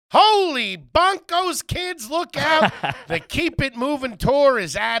Holy bunkos, kids, look out. The Keep It Moving Tour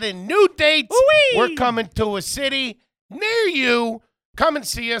is adding new dates. Ooh-wee. We're coming to a city near you. Come and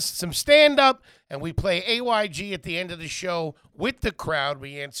see us, some stand-up, and we play AYG at the end of the show with the crowd.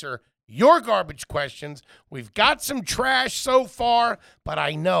 We answer your garbage questions. We've got some trash so far, but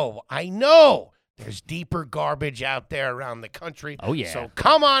I know there's deeper garbage out there around the country. Oh, yeah. So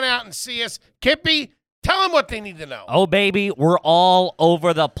come on out and see us. Kippy, tell them what they need to know. Oh, baby, we're all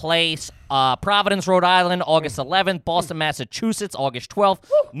over the place. Providence, Rhode Island, August 11th. Boston, Massachusetts, August 12th.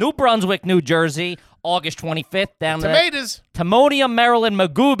 New Brunswick, New Jersey, August 25th. Down Tomatoes. to Timonium, Maryland,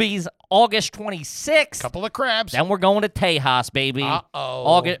 Magoobies, August 26th. Couple of crabs. Then we're going to Tejas, baby.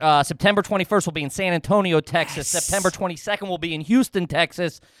 Uh-oh. September 21st will be in San Antonio, Texas. Yes. September 22nd will be in Houston,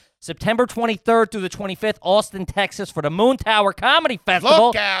 Texas. September 23rd through the 25th, Austin, Texas, for the Moon Tower Comedy Festival.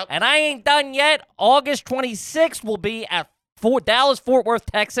 Look out. And I ain't done yet. August 26th will be at Dallas, Fort Worth,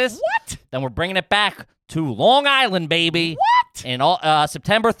 Texas. What? Then we're bringing it back to Long Island, baby. What? And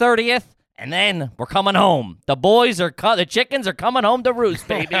September 30th. And then we're coming home. The chickens are coming home to roost,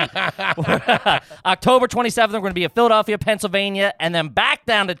 baby. October 27th, we're going to be in Philadelphia, Pennsylvania, and then back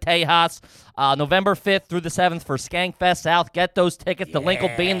down to Tejas, November 5th through the 7th for Skankfest South. Get those tickets. The link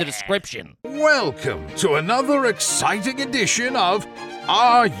will be in the description. Welcome to another exciting edition of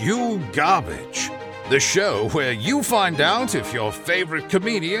Are You Garbage? The show where you find out if your favorite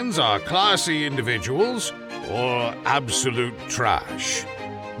comedians are classy individuals or absolute trash.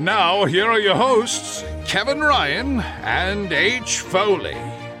 Now, here are your hosts, Kevin Ryan and H. Foley.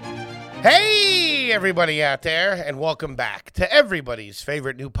 Hey, everybody out there, and welcome back to everybody's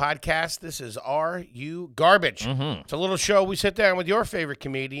favorite new podcast. This is Are You Garbage? It's a little show. We sit down with your favorite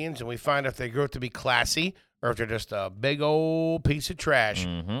comedians, and we find if they grow up to be classy or if they're just a big old piece of trash.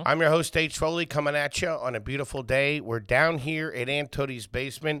 I'm your host, H. Foley, coming at you on a beautiful day. We're down here at Aunt Tootie's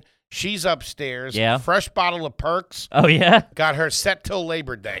basement. She's upstairs. Yeah. Fresh bottle of Perks. Oh, yeah? Got her set till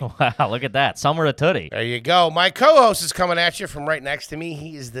Labor Day. Wow, look at that. Summer to Tootie. There you go. My co-host is coming at you from right next to me.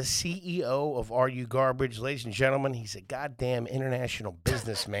 He is the CEO of Are You Garbage. Ladies and gentlemen, he's a goddamn international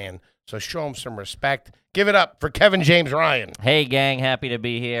businessman. So show him some respect. Give it up for Kevin James Ryan. Hey, gang. Happy to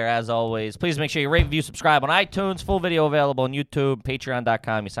be here, as always. Please make sure you rate, review, subscribe on iTunes. Full video available on YouTube,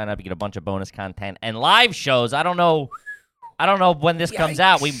 patreon.com. You sign up, you get a bunch of bonus content and live shows. I don't know when this comes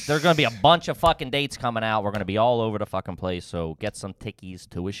out. There's going to be a bunch of fucking dates coming out. We're going to be all over the fucking place, so get some tickies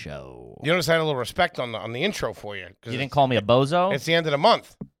to a show. You notice I had a little respect on the intro for you. You didn't call me a bozo? It's the end of the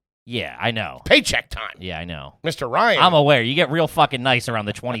month. Yeah, I know. Paycheck time. Yeah, I know. Mr. Ryan. I'm aware. You get real fucking nice around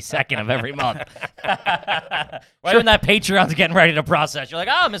the 22nd of every month. Right when that Patreon's getting ready to process, you're like,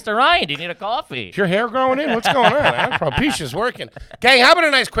 oh, Mr. Ryan, do you need a coffee? Is your hair growing in? What's going on? Man? Propitia's working. Gang, how about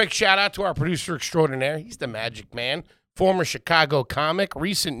a nice quick shout out to our producer extraordinaire? He's the magic man. Former Chicago comic,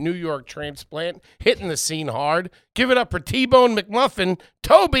 recent New York transplant, hitting the scene hard. Give it up for T-Bone McMuffin,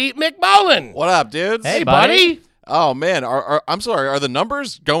 Toby McMullen. What up, dudes? Hey, buddy. Oh, man. I'm sorry. Are the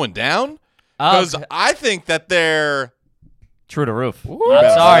numbers going down? Because I think that they're... True to roof. Ooh.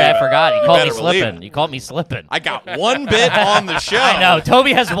 I'm sorry, I forgot. You called me better believe slipping. it. You called me slipping. I got one bit on the show. I know.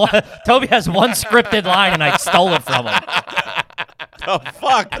 Toby has one scripted line, and I stole it from him. The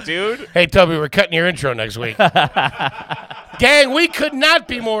fuck, dude? Hey, Toby, we're cutting your intro next week. Gang, we could not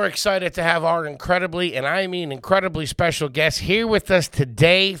be more excited to have our incredibly, and I mean incredibly special guest here with us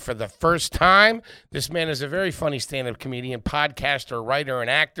today for the first time. This man is a very funny stand-up comedian, podcaster, writer,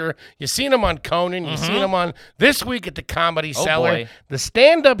 and actor. You've seen him on Conan. You've seen him on This Week at the Comedy Cellar, boy. the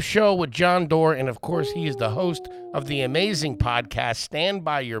stand-up show with John Doerr, and, of course, he is the host of the amazing podcast, Stand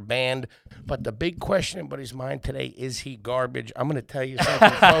By Your Band. But the big question in everybody's mind today, is he garbage? I'm going to tell you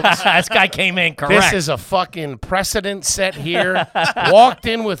something, folks. This guy came in correct. This is a fucking precedent set here. Walked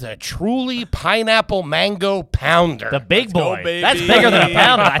in with a truly pineapple mango pounder. the big boy. go, baby. That's bigger than a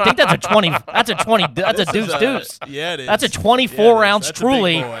pounder. I think that's a 20. That's a deuce. Yeah, it is. That's a Yeah, 24-ounce That's a big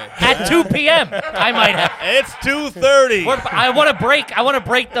truly boy. at 2 p.m. I might have. It's 2:30. I want to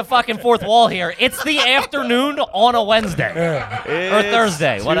break the fucking fourth wall here. It's the afternoon on a Wednesday or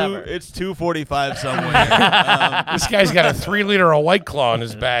Thursday, whatever. It's 2:45 somewhere. This guy's got a 3-liter of White Claw in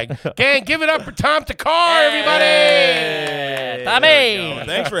his bag. Gang, give it up for Tom Takar, everybody. Tommy.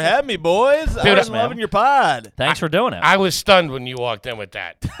 Thanks for having me, boys. I Dude, was man. loving your pod. Thanks for doing it. I was stunned when you walked in with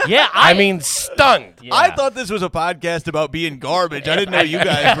that. Yeah, I mean, stunned. Yeah. I thought this was a podcast about being garbage. I didn't know you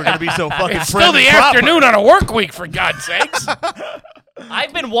guys were going to be so fucking It's still the proper. afternoon on a work week, for God's sakes.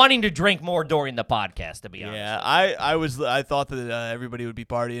 I've been wanting to drink more during the podcast, to be honest. Yeah, I thought that everybody would be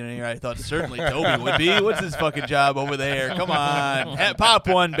partying in here. I thought certainly Toby would be. What's his fucking job over there? Come on, pop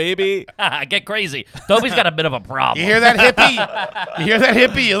one, baby. Get crazy. Toby's got a bit of a problem. You hear that, hippie? You hear that,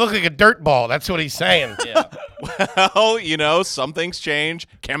 hippie? You look like a dirt ball. That's what he's saying. Yeah. Well, some things change.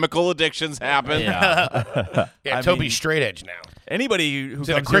 Chemical addictions happen. Yeah. Yeah, I Toby's mean- straight edge now. Anybody who It's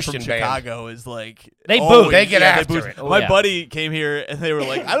in a comes here Christian from band. Chicago is like They always- booze. They get yeah, after booze. it. Oh, My yeah. buddy came here and they were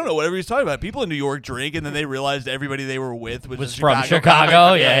like, I don't know whatever he's talking about. People in New York drink, and then they realized everybody they were with was Was a from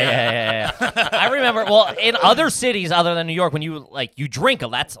Chicago. Yeah. I remember. Well, in other cities other than New York, when you drink,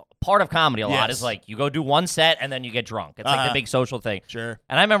 that's part of comedy. A lot Yes. is like you go do one set and then you get drunk. It's like the big social thing. Sure.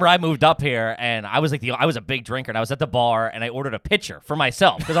 And I remember I moved up here and I was I was a big drinker and I was at the bar and I ordered a pitcher for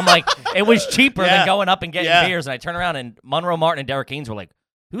myself because I'm like it was cheaper Yeah. than going up and getting Yeah. beers. And I turn around and Monroe Martin and Derek Haynes were like,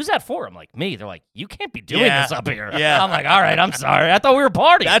 "Who's that for?" I'm like, "Me." They're like, "You can't be doing Yeah. this up here." Yeah. I'm like, "All right, I'm sorry. I thought we were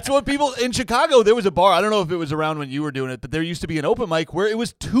partying." That's what people in Chicago. There was a bar. I don't know if it was around when you were doing it, but there used to be an open mic where it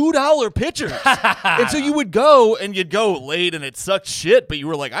was $2 pitchers, and so you would go and you'd go late, and it sucked shit. But you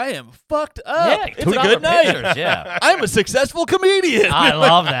were like, I am fucked up. yeah, It's a $2 good night. pitchers, yeah. I'm a successful comedian. I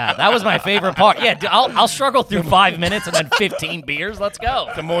love that. That was my favorite part. Yeah, I'll struggle through 5 minutes and then 15 beers. Let's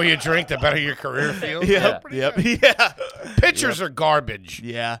go. The more you drink, the better your career feels. Yep. Yeah. Pitchers are garbage.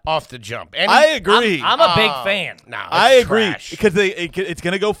 Yeah. Off the jump. I agree. I'm a big fan. No, it's I agree trash. because it's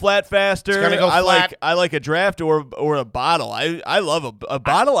gonna go flat faster. It's gonna go flat. I like a draft or a bottle. I love a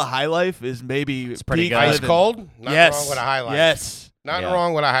bottle of High Life is maybe pretty peak good. Ice living. cold. Nothing Yes. wrong with a highlight. Yes. Nothing Yeah.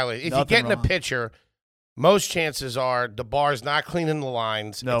 wrong with a highlight. If you Nothing get in a wrong. pitcher, most chances are the bar's not cleaning the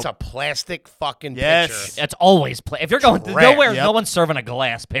lines. Nope. It's a plastic fucking Yes. pitcher. It's always if you're going Trash. nowhere, Yep. no one's serving a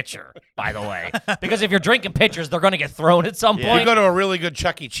glass pitcher. By the way, because if you're drinking pitchers, they're going to get thrown at some You point. go to a really good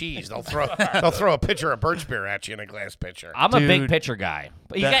Chuck E. Cheese, they'll throw a pitcher of birch beer at you in a glass pitcher. I'm a big Dude. pitcher guy.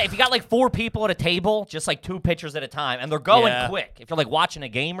 But That- if you got like 4 people at a table, just like 2 pitchers at a time, and they're going Yeah. quick. If you're like watching a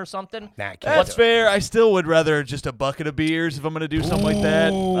game or something, Nah, can't That's do it. fair. I still would rather just a bucket of beers if I'm going to do something like that. I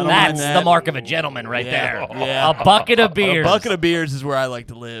don't mind that's that. the mark of a gentleman right Yeah. there. Yeah. A bucket of beers. A bucket of beers is where I like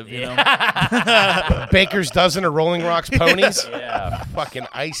to live. You know. Baker's dozen of Rolling Rocks ponies. Yeah. Fucking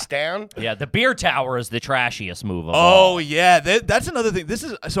ice down. Yeah, the beer tower is the trashiest move of all. Oh yeah, that's another thing. This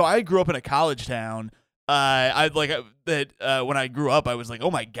is so I grew up in a college town. When I grew up, I was like,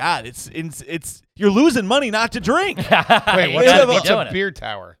 oh my god, it's you're losing money not to drink. Wait, You gotta be what's doing a it. beer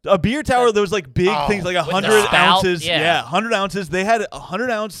tower? A beer tower, there was like big Oh, things like the 100 spout? ounces. Yeah. 100 ounces. They had a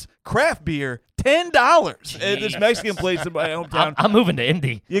 100-ounce craft beer, $10 at this Mexican place in my hometown. I'm moving to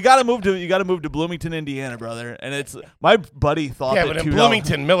Indy. You gotta move to Bloomington, Indiana, brother. And it's my buddy thought Yeah, that but in $2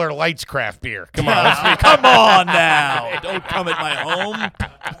 Bloomington, Miller Lights craft beer. Come on, let's be Come on now, don't come at my home.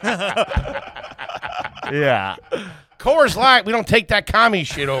 Yeah. Coors Light. We don't take that commie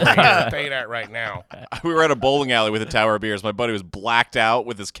shit over here. I'll tell you that right now. We were at a bowling alley with a tower of beers. My buddy was blacked out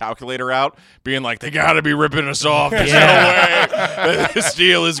with his calculator out, being like, "They gotta be ripping us off. There's no way this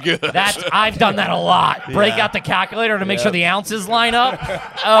deal is good." I've done that a lot. Break out the calculator to make sure the ounces line up.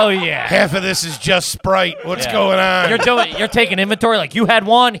 Oh yeah. Half of this is just Sprite. What's Yeah. going on? You're taking inventory like you had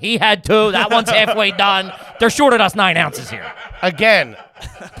 1, he had 2, that one's halfway done. They're shorted us 9 ounces here. Again,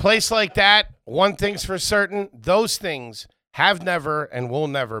 place like that, one thing's for certain, those things have never and will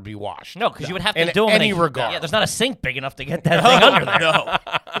never be washed. No, because you would have to In do them any in a, regard. Yeah, there's not a sink big enough to get that thing under there.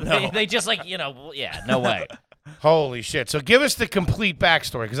 No. They just no way. Holy shit. So give us the complete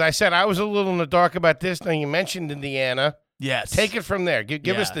backstory, because I said I was a little in the dark about this. Now you mentioned Indiana. Yes. Take it from there.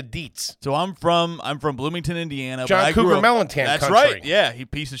 Give us Yeah. the deets. So I'm from Bloomington, Indiana. John but I grew Cougar up- Mellencamp That's country. right. Yeah, he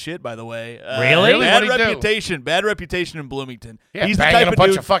piece of shit, by the way. Really? Bad What'd he do? reputation. Bad reputation in Bloomington. Yeah, He's the banging type a of bunch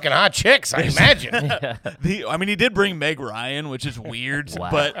dude. of fucking hot chicks, I imagine. He did bring Meg Ryan, which is weird.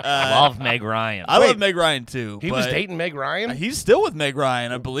 Wow. But Love Meg Ryan. I Wait, love Meg Ryan too. He was but dating Meg Ryan? He's still with Meg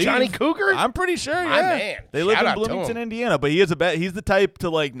Ryan, I believe. Johnny Cougar? I'm pretty sure. My Yeah, man. they live Shout in out to Bloomington, him. Indiana. But he is he's the type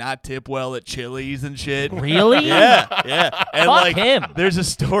to like not tip well at Chili's and shit. Really? Yeah. And Fuck like, him. there's a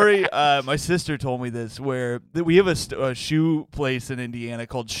story. My sister told me this where we have a shoe place in Indiana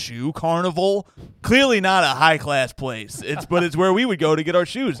called Shoe Carnival. Clearly not a high class place. But it's where we would go to get our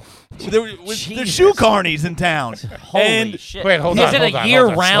shoes. There's Jesus. shoe carnies in town. Holy and shit. Wait, hold Is on, it hold a on,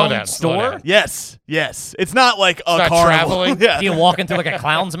 year-round hold on, slow store? down. yes. It's not like a not carnival. traveling? Yeah. Do you walk into like a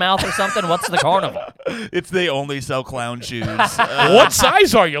clown's mouth or something? What's the carnival? It's they only sell clown shoes. What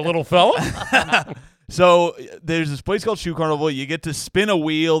size are you, little fella? So there's this place called Shoe Carnival. You get to spin a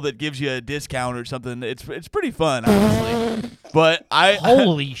wheel that gives you a discount or something. It's pretty fun, honestly. But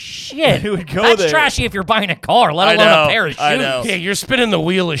Holy shit! You would go That's there. trashy if you're buying a car, let I alone know, a pair of shoes. I know. Yeah, you're spinning the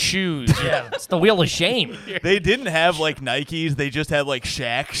wheel of shoes. Yeah, it's the wheel of shame. They didn't have like Nikes. They just had like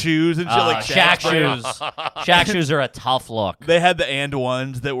Shaq shoes and shit. Like Shaq brand. shoes. Shaq shoes are a tough look. They had the and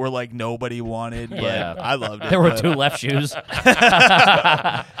ones that were like nobody wanted. But Yeah. I loved it. There were but- 2 left shoes.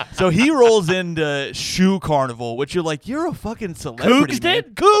 So he rolls into Shoe Carnival, which you're like, you're a fucking celebrity. Cougs man.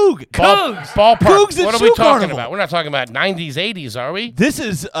 did? Coog. Ballpark. Cougs at What are we Shoe talking Carnival. about? We're not talking about 90s, 80s, are we? This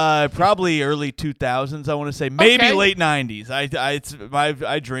is probably early 2000s. I want to say maybe Okay. late 90s.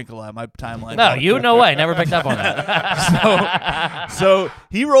 I drink a lot. My timeline. No, you no way. Never picked up on that. So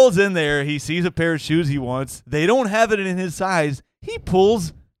he rolls in there. He sees a pair of shoes he wants. They don't have it in his size. He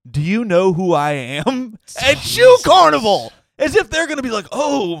pulls, "Do you know who I am?" at Shoe Carnival. As if they're going to be like,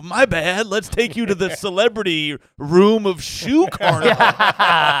 "Oh, my bad. Let's take you to the celebrity room of Shoe Carnival."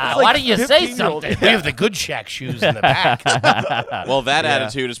 Why don't you say 15-year-old. something? We have the good Shaq shoes in the back. Well, that Yeah.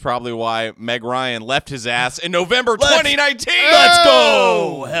 attitude is probably why Meg Ryan left his ass in November 2019. Let's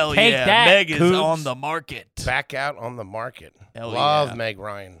go. Hell Take yeah. that, Meg is Cougs. on the market. Back out on the market. Hell Love yeah. Meg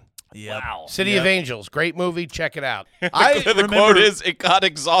Ryan. Yep. Wow. City of Angels. Great movie. Check it out. I The remember, quote is, "It got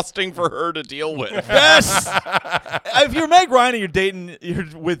exhausting for her to deal with." yes. If you're Meg Ryan and you're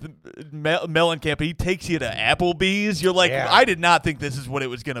with Mellencamp, and he takes you to Applebee's, you're like, Yeah. I did not think this is what it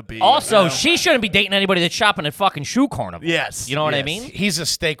was going to be. Also, You know? she shouldn't be dating anybody that's shopping at fucking Shoe Carnival. Yes. You know what I yes. mean? He's a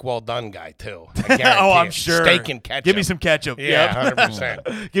steak well done guy, too. I guarantee Oh, I'm it. sure. Steak and ketchup. Give me some ketchup. Yeah, Yep.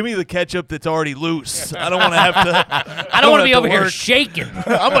 100%. Give me the ketchup that's already loose. I don't want to have to. I don't want to be over have here work. shaking.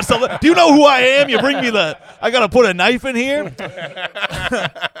 I'm a do you know who I am? You bring me I got to put a knife in here?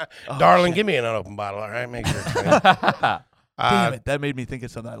 Darling, give me an unopened bottle, all right? Make sure it's clean. Damn it. That made me think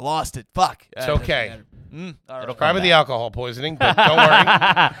of something. I lost it. Fuck. It's okay. All right. Probably the alcohol poisoning, but don't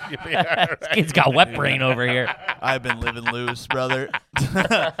worry. You'll be all right. Kid's got wet brain over here. I've been living loose, brother.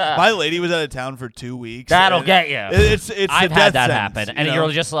 My lady was out of town for 2 weeks. That'll and get you. It's a I've death had that sentence, happen, and you know?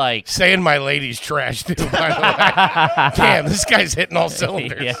 you're just like, Saying my lady's trash, too, by the way. Damn, this guy's hitting all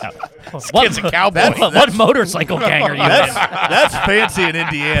cylinders. yeah. This kid's a cowboy. What motorcycle gang are you That's fancy in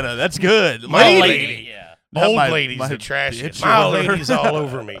Indiana. That's good. My in? lady. Yeah. Not Old my- lady's my the trash. bitch My or whatever. lady's all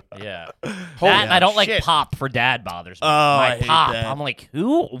over me. Yeah. Holy That, and I don't like shit. pop for dad bothers me. Oh, My I hate pop. that. I'm like,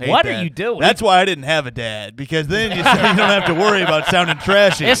 who? Hate What that. are you doing? That's why I didn't have a dad, because then you don't have to worry about sounding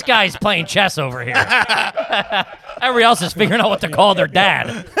trashy. This guy's playing chess over here. Everybody else is figuring out what to call their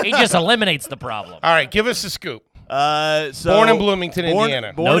dad. He just eliminates the problem. All right, give us a scoop. So Born in Bloomington,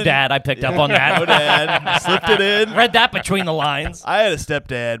 Indiana. No in- dad. I picked up on that. No dad. Slipped it in. Read that between the lines. I had a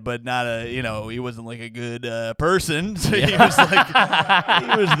stepdad, but not he wasn't like a good person. So he was like,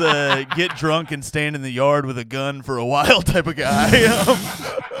 he was the get drunk and stand in the yard with a gun for a while type of guy.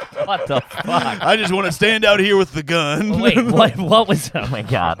 What the fuck? I just want to stand out here with the gun. Wait, what was? Oh my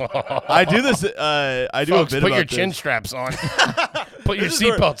god! I do this. I do Folks, a bit put about your this. chin straps on. Put your This is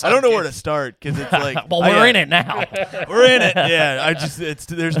where- seatbelts on. I don't know where to kids. start because it's like, Well, we're in it now. We're in it. Yeah,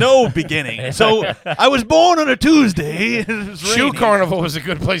 there's no beginning. So I was born on a Tuesday. It was Shoe rainy. Carnival was a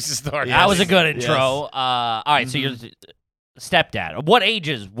good place to start. That was a good Yes. intro. All right, so you're stepdad. What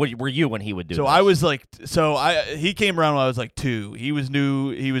ages were you when he would do So this? I was like, he came around when I was like 2. He was new.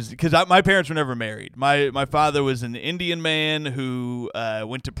 He was because my parents were never married. My father was an Indian man who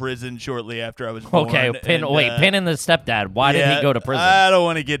went to prison shortly after I was born. Okay, pin in the stepdad. Why did he go to prison? I don't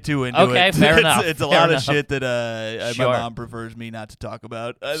want to get too into it. Okay, fair enough, It's a fair lot enough. of shit that Sure. my mom prefers me not to talk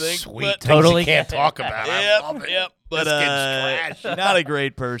about. I think. Sweet. But, things Totally. You can't talk about. I love it. Yep. But This kid's trash. not a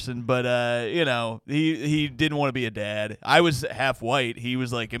great person, but he didn't want to be a dad. I was half white. He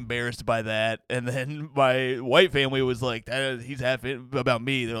was like embarrassed by that, and then my white family was like, "He's half about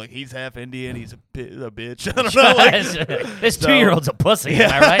me." They're like, "He's half Indian. He's a bitch." I don't know. Like, This 2-year-old's a pussy.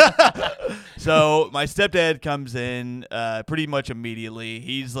 Am I right? so my stepdad comes in pretty much immediately.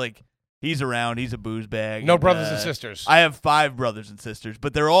 He's around. He's a booze bag. No brothers and sisters. I have 5 brothers and sisters,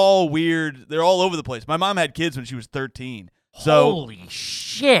 but they're all weird. They're all over the place. My mom had kids when she was 13. So Holy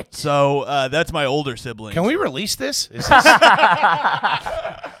shit! that's my older sibling. Can we release this? Is this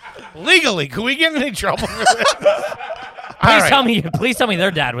legally? Can we get in any trouble for this? All right. Please tell me their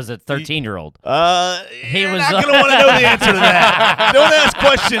dad was a 13-year-old. He was- not gonna want to know the answer to that. Don't ask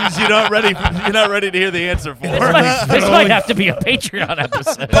questions you're not ready to hear the answer for. This might have to be a Patreon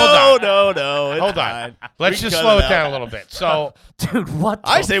episode. No. It's Hold fine. on. Let's We can just cut slow it out. down a little bit. So, Dude, what?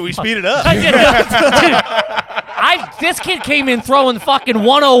 I say we speed it up. This kid came in throwing fucking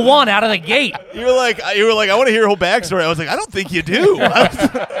 101 out of the gate. You were like, I want to hear her whole backstory. I was like, I don't think you do.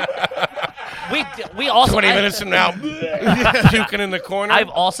 we also 20 minutes from now, puking in the corner. I've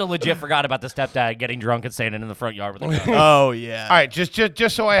also legit forgot about the stepdad getting drunk and standing in the front yard with a gun. Oh yeah. All right,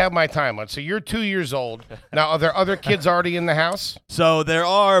 just so I have my timeline. So you're 2 years old. Now, are there other kids already in the house? So there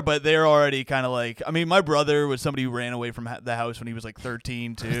are, but they're already kind of like. I mean, my brother was somebody who ran away from the house when he was like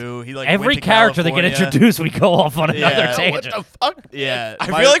 13 too. He like Every went to character that get California. introduced, we go off on Yeah. another What tangent. What the fuck? Yeah, I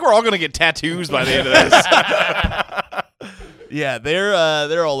feel like we're all gonna get tattoos by the end of this. yeah,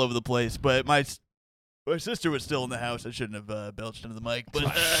 they're all over the place. But my sister was still in the house. I shouldn't have belched into the mic, but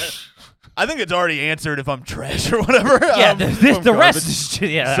I think it's already answered if I'm trash or whatever. Yeah, the rest garbage.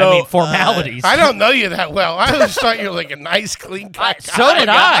 is I So, mean formalities. I don't know you that well. I always thought you were like a nice, clean cut guy. So did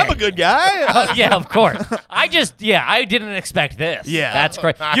I. I'm a good guy. Yeah, of course. I didn't expect this. Yeah. That's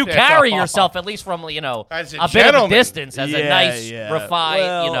great. You That's carry all. yourself at least from As a bit of a gentleman. distance as a Yeah, nice, yeah.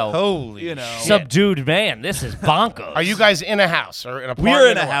 refined, Well, Holy You know. shit. subdued man. This is bonkers. Are you guys in a house or an apartment?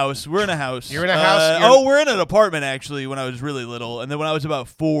 We're in a or what? house. We're in a house. You're in a house? You're- We're in an apartment actually. When I was really little, and then when I was about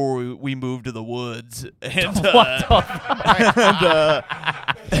 4, we moved to the woods. And What the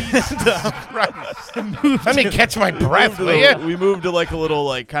Let me catch my breath, will you? we moved to like a little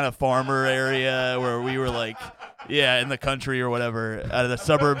like kind of farmer area where we were like. Yeah, in the country or whatever, out of the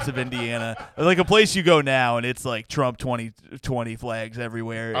suburbs of Indiana, like a place you go now, and it's like Trump 2020 flags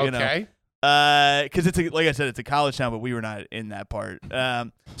everywhere. You know? Okay. Because it's like I said, it's a college town, but we were not in that part.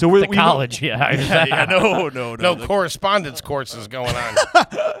 So we're the college? Yeah. Yeah, no, No the- correspondence courses going on.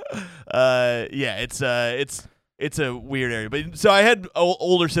 yeah, it's a weird area. But so I had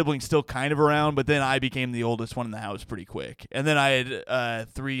older siblings still kind of around, but then I became the oldest one in the house pretty quick, and then I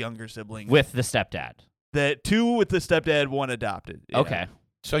had 3 younger siblings. With the stepdad. that 2 with the stepdad, 1 adopted. Yeah. Okay.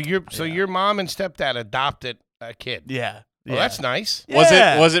 So your mom and stepdad adopted a kid. Yeah. Well, that's nice.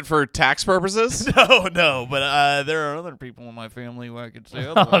 Yeah. Was it for tax purposes? No, but there are other people in my family who I could say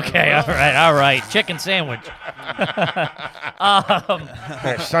otherwise. Okay. All right. Chicken sandwich.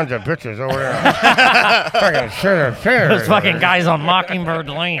 Hey, sons of bitches over there. Fucking shit. Those fucking guys on Mockingbird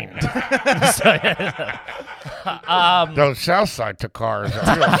Lane. Those Southside Takars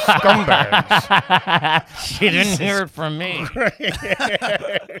are real scumbags. She didn't hear it from me.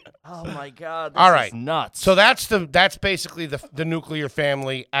 Oh my God! This All right. is nuts. So that's basically the nuclear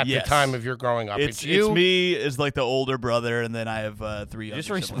family at Yes. the time of your growing up. It's you. me as like the older brother, and then I have 3 younger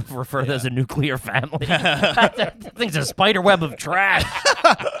just siblings. refer to it as a nuclear family. That thing's a spider web of trash.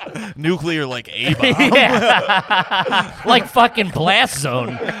 Nuclear like A-bomb. Yeah. Like fucking blast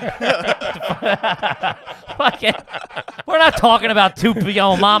zone. Fucking, we're not talking about 2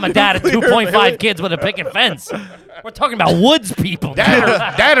 mom and dad and 2.5 kids with a picket fence. We're talking about woods people.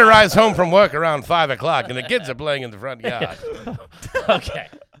 Dad arrives home from work around 5 o'clock, and the kids are playing in the front yard. Okay.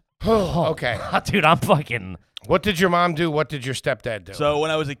 Okay. Dude, I'm fucking. What did your mom do? What did your stepdad do? So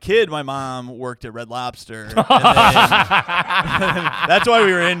when I was a kid, my mom worked at Red Lobster. And then, that's why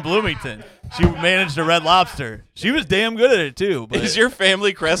we were in Bloomington. She managed a Red Lobster. She was damn good at it too. But Is your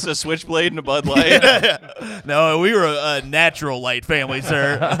family crest a Switchblade and a Bud Light? no, we were a natural light family,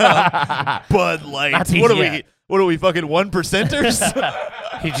 sir. Bud Light. That's What are easy, we? What are we? Fucking 1%ers?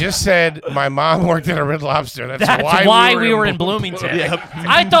 He just said my mom worked at a Red Lobster. That's why we were in Bloomington.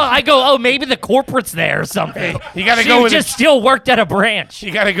 Yep. Maybe the corporate's there or something. You gotta She go with just still worked at a branch.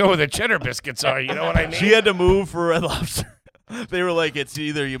 You got to go where the cheddar biscuits are. You know what I mean? She had to move for Red Lobster. They were like, it's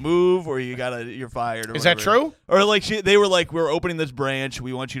either you move or you're fired. Or Is that whatever. true? Or like they were like, we're opening this branch.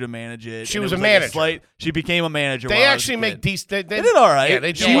 We want you to manage it. She And was it a like manager. she became a manager. They while I was actually a make kid. decent. They did all right. Yeah,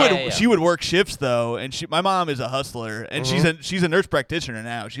 they she do. would she would work shifts though, and my mom is a hustler, and she's a nurse practitioner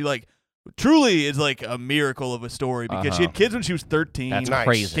now. She like truly is like a miracle of a story because she had kids when she was 13. That's Nice.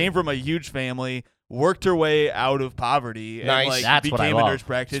 crazy. Came from a huge family, worked her way out of poverty, Nice. and like That's what I became a love. nurse It's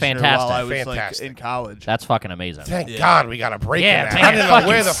practitioner fantastic. while I was Fantastic. like in college. That's fucking amazing. Thank God we got a break. Yeah, in that. man, I didn't know fucking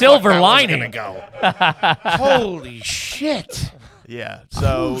where the silver fuck that lining. was gonna go. Holy shit! Yeah.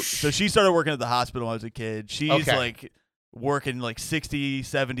 So she started working at the hospital when I was a kid. She's Okay. like working like 60,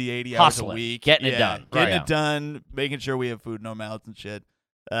 70, 80 hours Hustling. a week. Getting it done. Getting Right. it done, making sure we have food in our mouths and shit.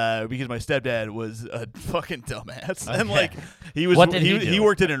 Because my stepdad was a fucking dumbass. And like he was What did he do? he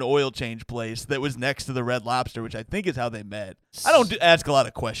worked at an oil change place that was next to the Red Lobster, which I think is how they met. I don't ask a lot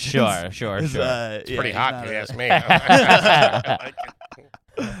of questions. Sure. It's pretty hot, if you ask me.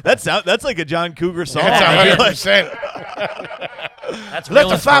 That's like a John Cougar song. That's 100%. That's Left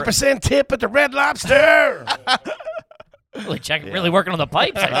real a 5% tip at the Red Lobster. Really working on the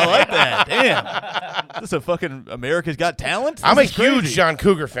pipes. I like that. this a fucking America's Got Talent? I'm a This is crazy. huge John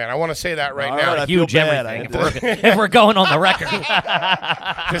Cougar fan. I want to say that right All now. right, I feel Huge bad. everything. If we're going on the record.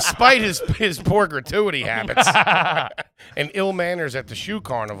 Despite his poor gratuity habits and ill manners at the shoe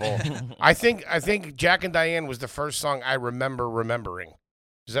carnival, I think Jack and Diane was the first song I remember remembering.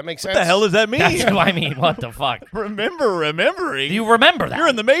 Does that make sense? What the hell does that mean? That's what I mean. What the fuck? Remembering? Do you remember that? You're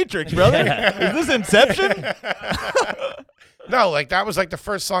in the Matrix, brother. Is this Inception? No, like that was like the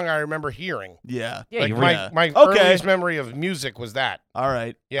first song I remember hearing. Yeah. Yeah, Like you my Okay. earliest memory of music was that. All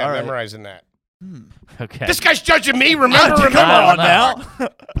right. Yeah, All right. memorizing that. Okay. This guy's judging me. Remember, Come remember. on no. now.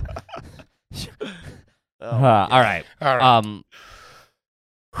 All right. All right.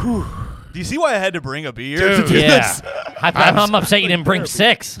 Do you see why I had to bring a beer Dude. to do Yeah. this? I'm upset you didn't bring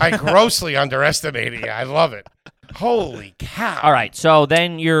 6. I grossly underestimated you. I love it. Holy cow. All right. So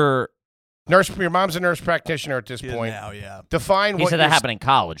then you're. Your mom's a nurse practitioner at this Yeah, point. now, yeah. Define He what said your that happened in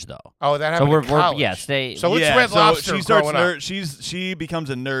college, though. Oh, that So happened in college. So it's yeah, Red so Lobster she starts growing up. she becomes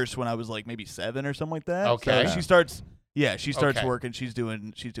a nurse when I was like maybe 7 or something like that. Okay. So she starts Okay. working. She's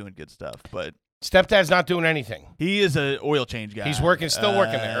doing good stuff. But Stepdad's not doing anything. he is an oil change guy. He's still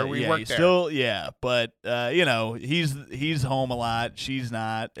working there, or we yeah, work he's there. Still, yeah. But he's home a lot. She's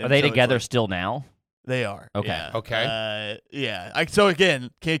not. Are and they so it's together like- still now? They are. Okay. Yeah. Okay. Yeah. So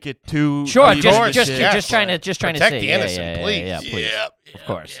again, can't get too Sure. deep course, into Just shit, just trying to but- see. Protect the Yeah, innocent, yeah, please. Yeah, please. Yeah, Of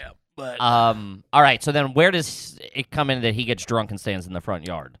course. Yeah, but All right. So then, where does it come in that he gets drunk and stands in the front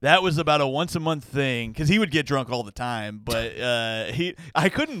yard? that was about a once a month thing because he would get drunk all the time. But I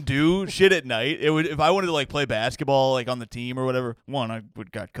couldn't do shit at night. It would if I wanted to like play basketball like on the team or whatever. One, I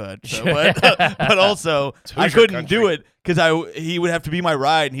would got cut. So, but also I Hoosier couldn't country. do it because he would have to be my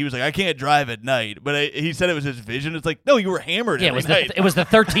ride, and he was like, I can't drive at night. But he said it was his vision. It's like, no, you were hammered. Yeah, every it was night. it was the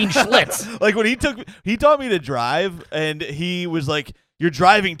 13 Schlitz. Like when he taught me to drive, and he was like, "You're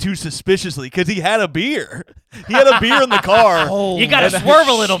driving too suspiciously," because he had a beer. He had a beer in the car. You got to swerve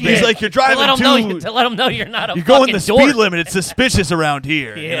a little bit. He's like, "You're driving to let him know you're not a You're going fucking the dork. speed limit. It's suspicious around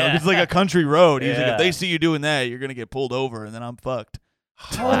here. You know, Yeah. it's like a country road." He's like, Yeah. "If they see you doing that, you're gonna get pulled over, and then I'm fucked."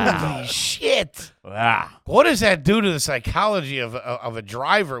 Holy shit. Ah, What does that do to the psychology of a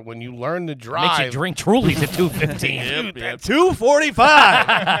driver when you learn to drive? makes you drink Trulies at 2:15. Dude,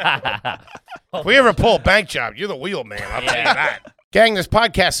 245. if we ever pull a bank job, you're the wheel man. I'll tell you that. Gang, this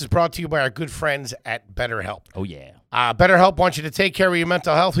podcast is brought to you by our good friends at BetterHelp. Oh yeah. BetterHelp wants you to take care of your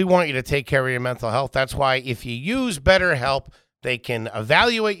mental health. We want you to take care of your mental health. That's why if you use BetterHelp, they can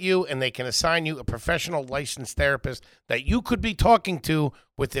evaluate you and they can assign you a professional licensed therapist that you could be talking to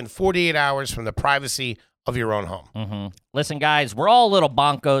within 48 hours from the privacy of your own home. Mm-hmm. Listen, guys, we're all little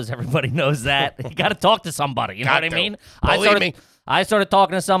bonkos. Everybody knows that. You got to talk to somebody. You know Got what I to. mean? Believe me. I started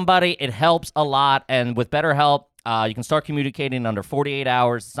talking to somebody. It helps a lot. And with BetterHelp, you can start communicating in under 48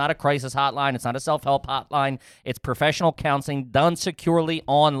 hours. It's not a crisis hotline. It's not a self-help hotline. It's professional counseling done securely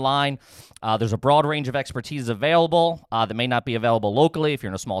online. There's a broad range of expertise available that may not be available locally. If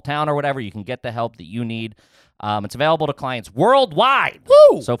you're in a small town or whatever, you can get the help that you need. It's available to clients worldwide.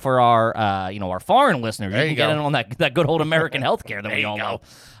 Woo! So for our, our foreign listeners, There you you can get go. in on that good old American healthcare that we you all go. know.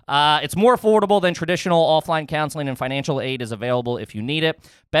 It's more affordable than traditional offline counseling, and financial aid is available if you need it.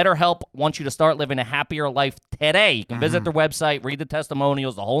 BetterHelp wants you to start living a happier life today. You can visit their website, read the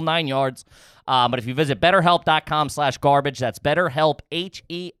testimonials, the whole 9 yards. But if you visit BetterHelp.com/garbage, that's BetterHelp,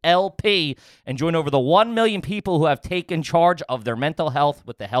 H-E-L-P, and join over the 1 million people who have taken charge of their mental health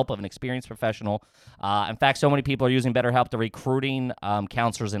with the help of an experienced professional. In fact, so many people are using BetterHelp. They're recruiting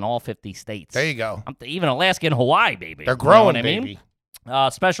counselors in all 50 states. There you go. Even Alaska and Hawaii, baby. They're You know growing, what I mean? baby.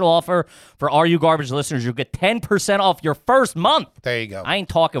 Special offer for Are You Garbage listeners. You'll get 10% off your first month. There you go. I ain't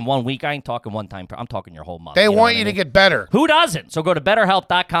talking 1 week. I ain't talking one time. I'm talking your whole month. They know want what you I to mean? get better. Who doesn't? So go to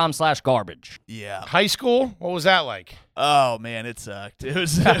BetterHelp.com/garbage. Yeah. High school? What was that like? Oh man, it sucked. It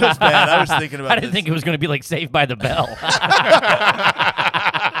was bad. I was thinking about. I didn't think it was going to be like Saved by the Bell.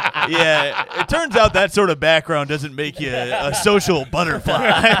 Yeah, it turns out that sort of background doesn't make you a social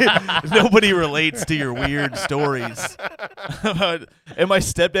butterfly. Nobody relates to your weird stories. And my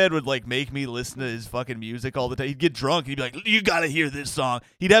stepdad would like make me listen to his fucking music all the time. He'd get drunk. He'd be like, "You got to hear this song."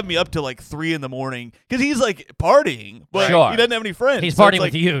 He'd have me up till like 3 a.m. because he's like partying, but Sure. he doesn't have any friends. He's So it's partying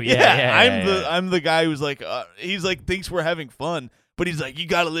like, with you. Yeah, I'm the guy who's like, he's like thinks we're having fun. But he's like, you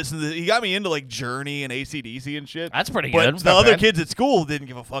got to listen to this. He got me into like Journey and AC/DC and shit. That's pretty But good. the not other bad. kids at school didn't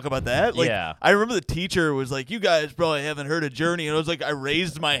give a fuck about that. Like, Yeah. I remember the teacher was like, you guys probably haven't heard of Journey. And I was like, I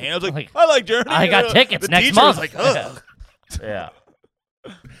raised my hand. I was like, Like, I like Journey. I got tickets the next teacher month. was like, ugh. Yeah.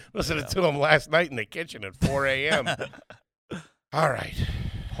 Listening to him last night in the kitchen at 4 a.m. All right.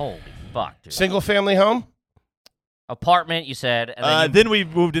 Holy fuck, dude. Single family home? Apartment, you said. And then, Then we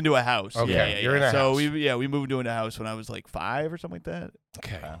moved into a house. Okay, yeah, you're in a so house. we moved into a house when I was like 5 or something like that.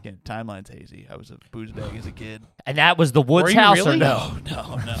 Okay. Again, timeline's hazy. I was a booze bag as a kid. and that was the Woods Were you house really? or no?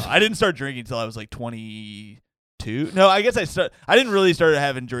 No. I didn't start drinking until I was like 22. No, I guess I didn't really start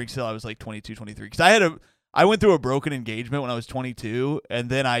having drinks till I was like 22, 23. Because I went through a broken engagement when I was 22, and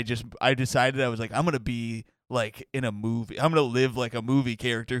then I decided I was like, I'm gonna be like in a movie. I'm gonna live like a movie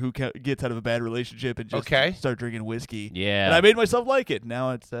character who gets out of a bad relationship and just start drinking whiskey. Yeah. And I made myself like it.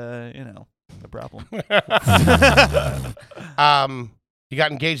 Now it's a problem. You got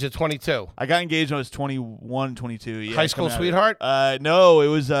engaged at 22. I got engaged when I was 21, 22. Yeah, High school coming out of- sweetheart? No, it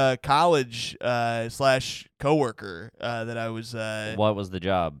was a college / coworker that I was. What was the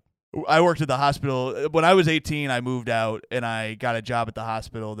job? I worked at the hospital. When I was 18, I moved out and I got a job at the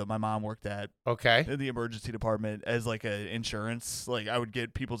hospital that my mom worked at Okay. in the emergency department as like a insurance. Like I would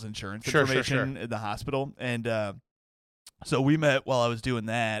get people's insurance Sure. information in the hospital, and so we met while I was doing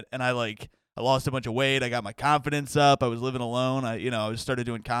that, and I lost a bunch of weight. I got my confidence up. I was living alone. I started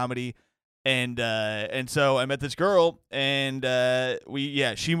doing comedy, and so I met this girl, and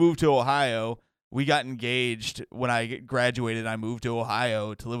she moved to Ohio. We got engaged when I graduated. I moved to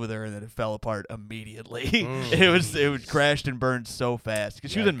Ohio to live with her, and then it fell apart immediately. It crashed and burned so fast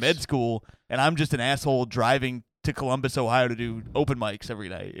because she was in med school, and I'm just an asshole driving to Columbus, Ohio, to do open mics every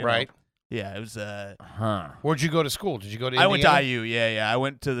night. you know? Right. Yeah, it was. Where'd you go to school? Did you go to I Indiana? went to IU. Yeah. I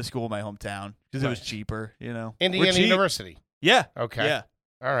went to the school in my hometown because it was cheaper. We're Indiana cheap. University. Yeah. Okay. Yeah.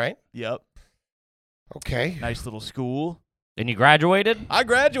 All right. Yep. Okay. Nice little school. And you graduated? I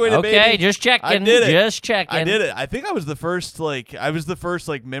graduated, Okay, baby. just checking. I did it. Just checking. I did it. I think I was the first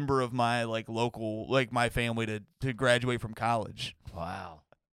member of my local my family to graduate from college. Wow.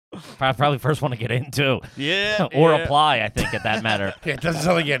 Probably first one to get into. Yeah. or yeah. apply, I think, at that matter. Yeah, it doesn't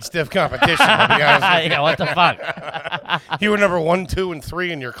sound like you had stiff competition. I'll be honest with you. Yeah, what the fuck? You were number 1, 2, and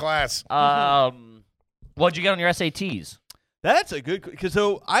 3 in your class. What'd you get on your SATs? That's a good because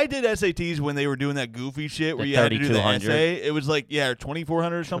so I did SATs when they were doing that goofy shit where The you had to do the 3200. essay. It was like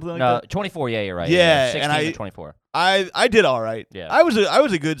 2,400 or something like No, that. 24. Yeah, you're right. Yeah, 16 and to 24. I did all right. Yeah. I was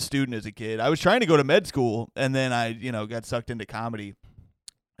a good student as a kid. I was trying to go to med school, and then I got sucked into comedy,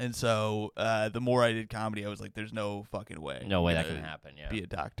 and so the more I did comedy, I was like, "There's no fucking way, No way I'm that can gonna happen. Yeah. Be a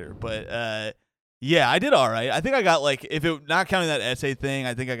doctor." But yeah, I did all right. I think I got if it not counting that essay thing,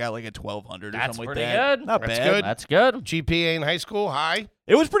 I think I got a 1,200 or That's something like pretty that. good. Not That's bad. good. That's good. GPA in high school, high.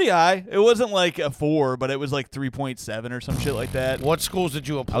 It was pretty high. It wasn't like a 4, but it was 3.7 or some shit like that. What schools did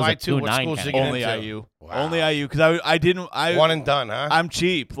you I was apply at to? What 2.9 schools did you kinda. get Only into? IU. Wow. Only IU because I didn't. One and done, huh? I'm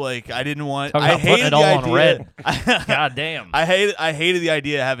cheap. I didn't want. Talk I about putting hated it the all idea. on red. God damn. I hated the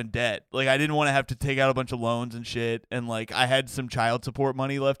idea of having debt. I didn't want to have to take out a bunch of loans and shit. And I had some child support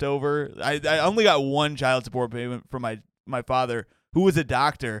money left over. I only got one child support payment from my father, who was a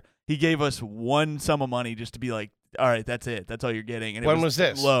doctor. He gave us one sum of money just to be like, all right, that's it. That's all you're getting. And When it was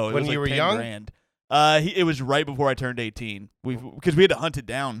this? Low. It When was you were 10 young? grand. It was right before I turned 18. Because we had to hunt it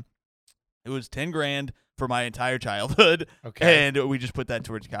down. It was 10 grand for my entire childhood. Okay. And we just put that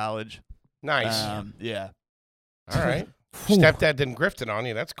towards college. Nice. Yeah. All right. Stepdad didn't grift it on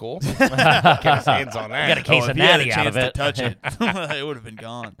you. That's cool. Get his hands on that. Got a case if of he had a natty out chance of to it. touch it, it would have been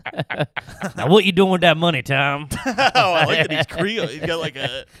gone. Now, what you doing with that money, Tom? Oh, I like that he's Creole. He's got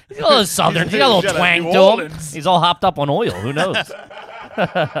a. He's a little southern. He's got a little He's got a twang New to him. Orleans. He's all hopped up on oil. Who knows?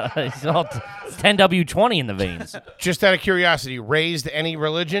 He's all 10W20 in the veins. Just out of curiosity, raised any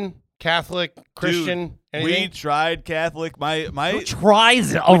religion? Catholic, Christian, Dude, we anything? tried Catholic. My Who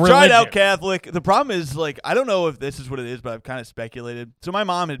tries a we religion? tried out Catholic. The problem is, I don't know if this is what it is, but I've kind of speculated. So my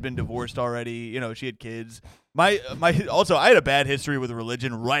mom had been divorced already. She had kids. Also, I had a bad history with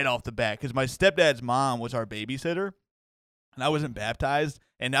religion right off the bat because my stepdad's mom was our babysitter, and I wasn't baptized,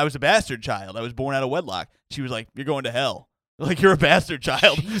 and I was a bastard child. I was born out of wedlock. She was like, "You're going to hell. You're a bastard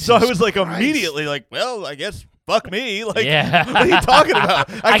child." So I was immediately well, I guess. Fuck me. Yeah. What are you talking about?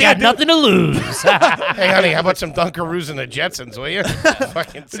 I got nothing to lose. Hey, honey, how about some Dunkaroos and the Jetsons, will you?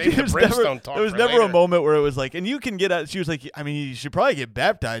 Fucking save the brimstone talk. There was for never later. a moment where it was and you can get out. She was like, I mean, you should probably get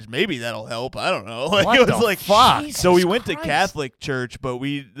baptized. Maybe that'll help. I don't know. What it was the fuck? So we went to Christ. Catholic church, but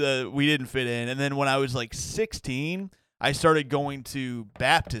we didn't fit in. And then when I was 16, I started going to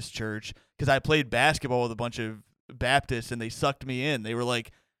Baptist church because I played basketball with a bunch of Baptists, and they sucked me in. They were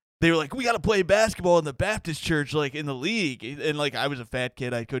like, we got to play basketball in the Baptist church, in the league. And, I was a fat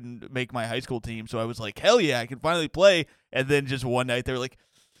kid. I couldn't make my high school team. So I was like, hell yeah, I can finally play. And then just one night, they were like,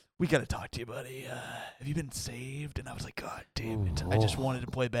 we got to talk to you, buddy. Have you been saved? And I was like, God damn it. I just wanted to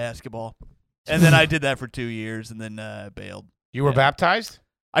play basketball. And then I did that for 2 years and then bailed. You were baptized?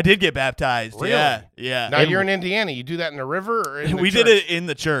 I did get baptized. Really? Yeah. Now you're in Indiana. You do that in the river or in the We church? did it in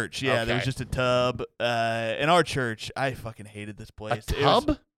the church. Yeah, there was Okay. just a tub. In our church, I fucking hated this A place.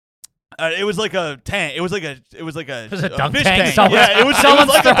 tub? It was like a tank. It was like a dunk fish tank. tank. Someone's- Yeah, it was someone's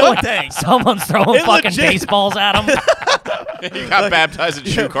like a throwing- dunk tank. Someone's throwing It fucking legit- baseballs at him. You got baptized at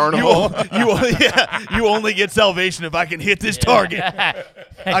Shoe Carnival. You only get salvation if I can hit this target.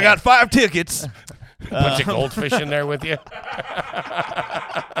 I got 5 tickets. Bunch of goldfish in there with you.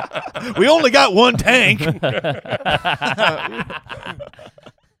 We only got 1 tank.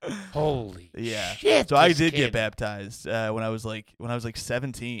 Holy Yeah. shit! So I this did kid. get baptized when I was like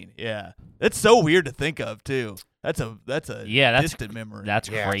 17. Yeah. It's so weird to think of too. That's a Yeah, that's- distant memory. That's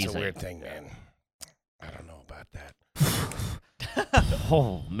Yeah, crazy. it's a weird thing, man. I don't know about that.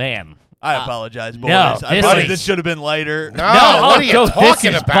 Oh man. I apologize, boys. no, I this feel like is- this should have been lighter. No, No, what are you Joe,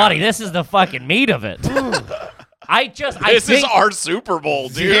 talking this is, about? buddy? This is the fucking meat of it. I This is think, our Super Bowl,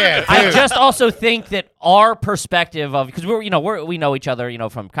 dude. Yeah, I dude. just also think that our perspective of because we know each other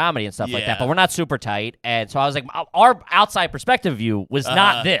from comedy and stuff like Yeah. that, but we're not super tight, and so I was like, our outside perspective view was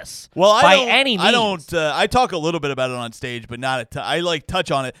not this. Well, I by don't, any means. I don't. I talk a little bit about it on stage, but not a ton. I like touch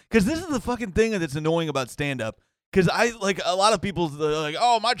on it because this is the fucking thing that's annoying about stand-up. Because I like a lot of people like,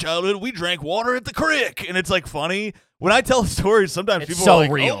 oh, my childhood, we drank water at the creek, and it's like funny when I tell stories. Sometimes It's people so are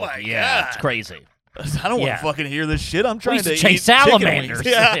like, real. oh my yeah, god, it's crazy. I don't want Yeah. to fucking hear this shit. I'm We trying used to eat chase chicken salamanders.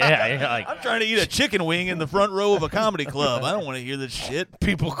 wings. Yeah. yeah, like, I'm trying to eat a chicken wing in the front row of a comedy club. I don't want to hear this shit.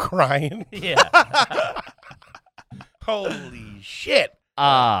 People crying. yeah. Holy shit!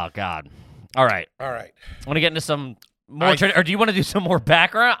 Oh God. All right. All right. Want to get into some more, I- or do you want to do some more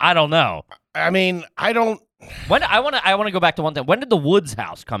background? I don't know. I mean, I don't. When I want to go back to one thing. When did the Woods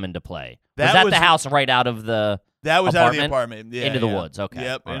house come into play? Was That that was- the house right out of the? That was out of the Apartment? apartment. Yeah, Into the yeah. woods, okay.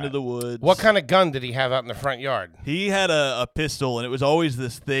 Yep, All into right. the woods. What kind of gun did he have out in the front yard? He had a pistol, and it was always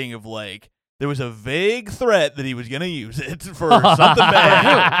this thing of like, there was a vague threat that he was going to use it for something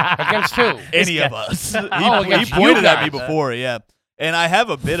bad. Against who? Any of us. He against you pointed at me guys. before, yeah. And I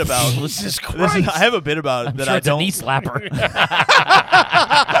have a bit about. Jesus Christ! I have a bit about I'm that sure I it's don't. a knee slapper.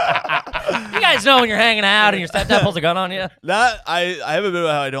 You guys know when you're hanging out and your stepdad pulls a gun on you. I have a bit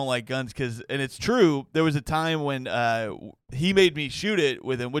about how I don't like guns and it's true. There was a time when he made me shoot it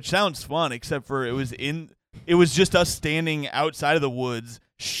with him, which sounds fun, except for it was just us standing outside of the woods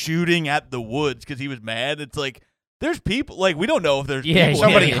shooting at the woods because he was mad. It's like there's people like we don't know if there's Yeah, people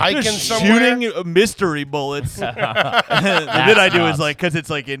Somebody yeah. hiking They're somewhere. shooting mystery bullets. The bit I do nuts. is like because it's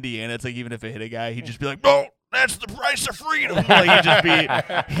like Indiana. It's like even if it hit a guy, he'd just be like, "No, that's the price of freedom."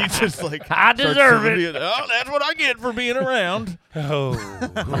 Like he just like I starts deserve to it. be- oh, that's what I get for being around. Oh.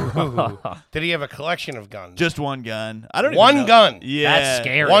 Did he have a collection of guns? Just one gun. I don't One even know. gun. Yeah, That's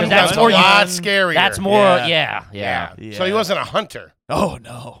scary. One 'cause gun's that's a more lot you- scarier. That's more. Yeah. Yeah. Yeah. So he wasn't a hunter. Oh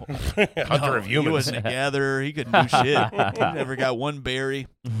no, Hunter of He humans. wasn't a gatherer. He couldn't do shit. He never got one berry.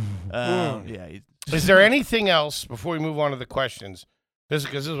 Yeah. Is there anything else before we move on to the questions? Because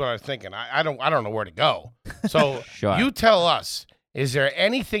this is what I was thinking. I don't know where to go. So Sure. you tell us. Is there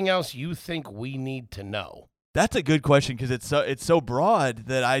anything else you think we need to know? That's a good question because it's so broad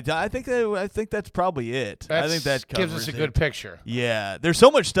that I think that's probably it. I think that gives us covers a it. good picture. Yeah, there's so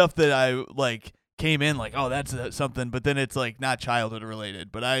much stuff that I like came in like, oh, that's something, but then it's like not childhood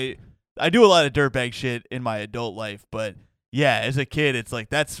related. But I do a lot of dirtbag shit in my adult life, but yeah, as a kid, it's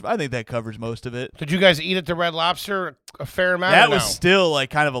like I think that covers most of it. Did you guys eat at the Red Lobster a fair amount? That or was no? still like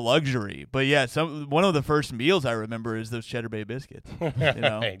kind of a luxury, but yeah, one of the first meals I remember is those Cheddar Bay biscuits. You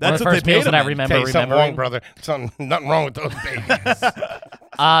know, Hey, One of that's the what first they meals paid that I them in. remember Tell you something remembering. wrong, brother. Nothing wrong with those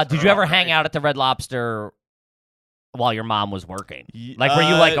babies. Did you ever hang out at the Red Lobster while your mom was working? Ye- Like, were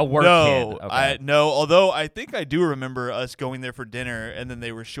you like a work no, kid? Okay. No, although I think I do remember us going there for dinner, and then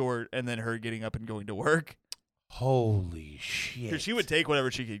they were short, and then her getting up and going to work. Holy shit! Because she would take whatever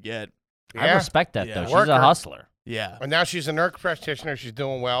she could get. I Yeah. respect that Yeah. though. She's Worker. a hustler. Yeah. And now she's a nurse practitioner. She's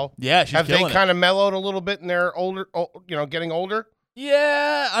doing well. Yeah, she's Have they killing it. kind of mellowed a little bit in their older, getting older?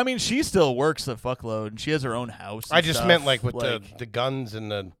 Yeah, I mean, she still works a fuckload, and she has her own house. I and just stuff. meant like with the guns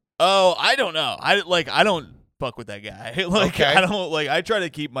and the. Oh, I don't know. I don't fuck with that guy. Like Okay. I don't like. I try to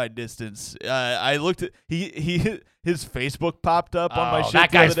keep my distance. I looked at his Facebook popped up on my shit.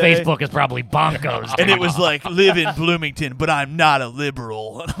 that the guy's other day, Facebook is probably bonkos. and it was like live in Bloomington, but I'm not a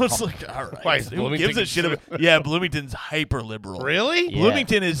liberal. And I was like, all right, Why is who Bloomington gives a shit about? Yeah, Bloomington's hyper liberal. Really? Yeah.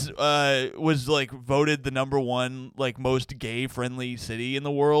 Bloomington is was like voted the #1 like most gay friendly city in the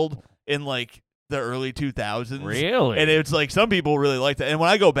world in like the early 2000s. Really? And it's like some people really like that. And when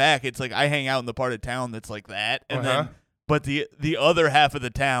I go back, it's like I hang out in the part of town that's like that, and Uh-huh. then but the other half of the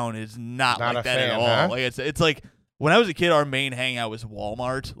town is not Not like a that fan, at all. huh? Like it's like when I was a kid, our main hangout was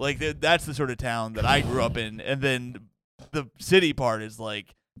Walmart. Like that's the sort of town that I grew up in. And then the city part is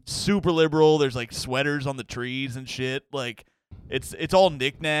like super liberal. There's like sweaters on the trees and shit. Like it's all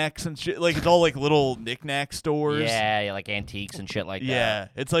knickknacks and shit. Like it's all like little knick-knack stores. Yeah, like antiques and shit like that. Yeah,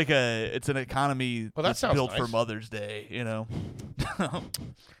 it's like it's an economy Well, that that's sounds built nice. for Mother's Day, you know.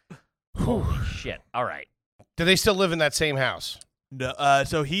 Holy shit. All right. Do they still live in that same house? No,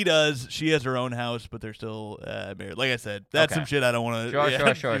 so he does. She has her own house, but they're still married. Like I said, that's Okay. some shit I don't want to Sure,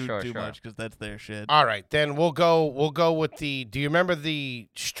 do sure. too much because that's their shit. All right, then we'll go with the. Do you remember the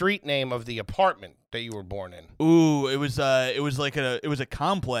street name of the apartment that you were born in? Ooh, it was like it was a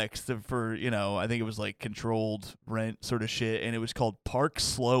complex for I think it was like controlled rent sort of shit, and it was called Park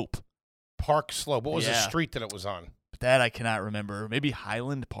Slope. Park Slope. What was the Yeah. street that it was on? That I cannot remember. Maybe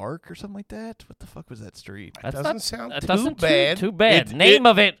Highland Park or something like that. What the fuck was that street? That's Doesn't not, sound that too doesn't bad. Too bad. It- Name it-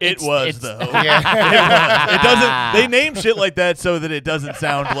 of it. It it's- was it's- though. Yeah. It doesn't. They name shit like that so that it doesn't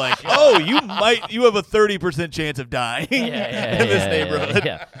sound like, oh, you have a 30% chance of dying in this neighborhood.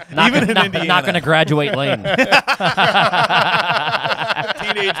 Yeah. Not, Even in not, Indiana. Not going to graduate lane.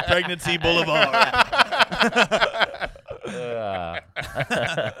 Teenage Pregnancy Boulevard.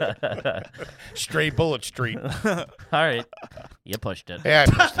 Stray Bullet Street. All right. You pushed it. Yeah.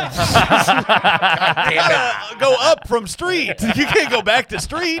 Go up from street. You can't go back to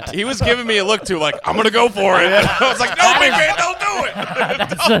street. He was giving me a look too, like, I'm going to go for it. I was like, no, big man, don't do it.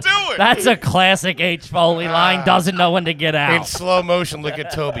 Don't do it. That's a classic H. Foley line. Doesn't know when to get In out. slow motion, look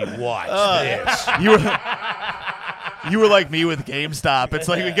at Toby. Watch this. You were like me with GameStop. It's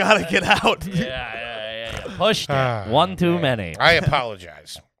like we gotta get out. Yeah. Pushed it. One too many. I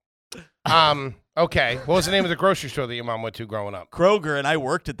apologize. Okay. What was the name of the grocery store that your mom went to growing up? Kroger, and I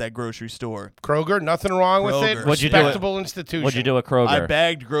worked at that grocery store. Kroger. Nothing wrong with it. Kroger. What'd you do at- Respectable institution. What'd you do at Kroger? I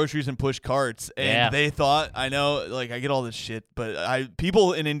bagged groceries and pushed carts, and Yeah. they thought, I know, like I get all this shit, but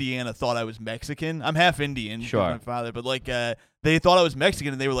people in Indiana thought I was Mexican. I'm half Indian, 'cause Sure. my father, but like they thought I was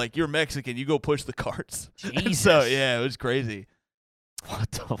Mexican, and they were like, "You're Mexican, you go push the carts." And Jesus. so yeah, it was crazy. What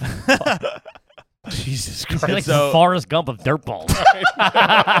the fuck? Jesus You're Christ. like So- the Forrest Gump of dirtballs.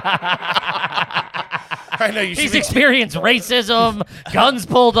 I know you should He's be. experienced racism, guns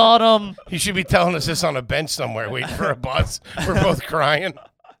pulled on him. You should be telling us this on a bench somewhere, waiting for a bus. We're both crying.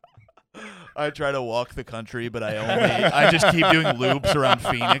 I try to walk the country, but I just keep doing loops around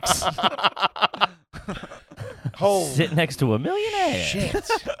Phoenix. Oh Sitting next to a millionaire. shit!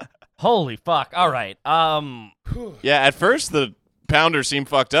 Holy fuck. All right. Yeah, at first the pounder seemed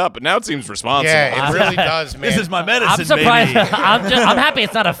fucked up, but now it seems responsible. Yeah, it really does, man. This is my medicine, I'm surprised. baby. I'm happy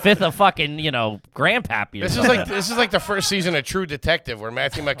it's not a fifth of fucking, grandpappy. or This something. is like the first season of True Detective where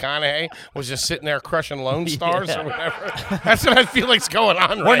Matthew McConaughey was just sitting there crushing Lone Stars Yeah. or whatever. That's what I feel like's going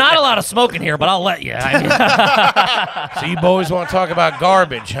on. We're not allowed to smoke in here, but I'll let you. So you boys want to talk about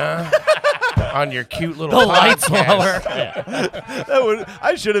garbage, huh? On your cute little The lights podcast. lower. Yeah.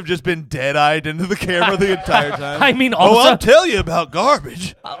 I should have just been dead-eyed into the camera the entire time. I mean, I'll also, tell you about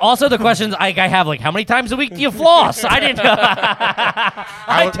garbage. also the questions I have, like, how many times a week do you floss? I didn't. I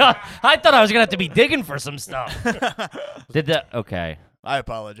thought I was gonna have to be digging for some stuff. Did that? Okay. I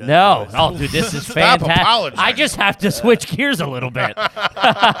apologize. No. Oh, dude, this is Stop fantastic. apologizing. I just have to switch gears a little bit.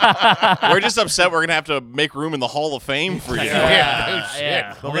 We're just upset we're going to have to make room in the Hall of Fame for you. Yeah, no shit.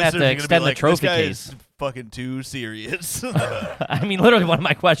 Yeah. The We're gonna have listeners to are extend be the like, trophy this guy case. is fucking too serious. I mean, literally, one of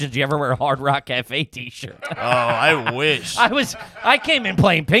my questions: do you ever wear a Hard Rock Cafe T-shirt? Oh, I wish. I came in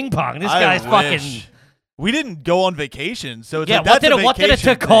playing ping pong. This I guy's wish. fucking. We didn't go on vacation, so it's Yeah. like, What that's did a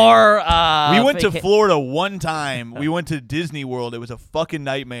vacation Takar? thing. We went to Florida one time. We went to Disney World. It was a fucking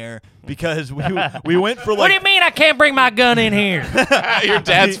nightmare because we went for like. What do you mean I can't bring my gun in here? Your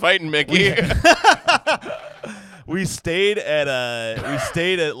dad's fighting Mickey. We stayed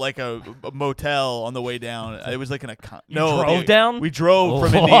at like a motel on the way down. It was like drove down? We drove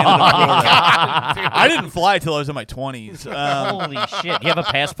from Oh. Indiana to Florida. I didn't fly till I was in my 20s. Holy shit! Do you have a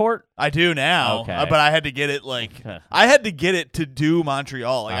passport? I do now, Okay. but I had to get it I had to get it to do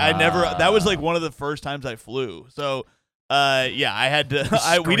Montreal. Like I never. That was like one of the first times I flew. So, yeah, I had to.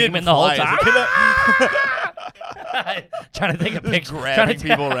 We didn't Screaming the whole fly as a time? kid. Trying to think of pictures. Grabbing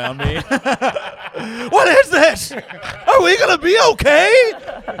people around me. What is this? Are we gonna be okay?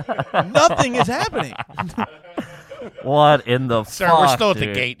 Nothing is happening. What in the Sir, fuck, we're still at the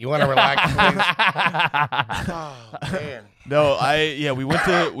dude? gate. You want to relax, please? Oh, man. No,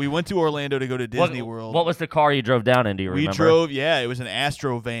 we went to Orlando to go to Disney World. What was the car you drove down in? Do you we remember? drove? Yeah, it was an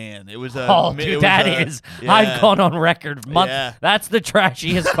Astro van. It was a. Oh, it dude, was that a- is. yeah. I've gone on record. Yeah. That's the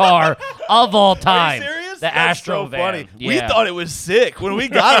trashiest car of all Are time. you serious? The That's Astro so van. funny. Yeah. We thought it was sick when we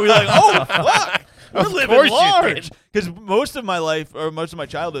got it. We were like, oh fuck. We're Of living course you large. did. Because most of my life, or most of my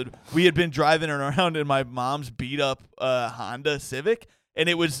childhood, we had been driving around in my mom's beat up Honda Civic, and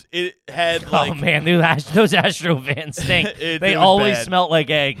it had like Oh man, those Astro vans stink. It They was always bad. smelt like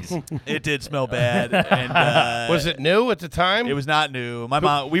eggs. it did smell bad. And Was it new at the time? It was not new. My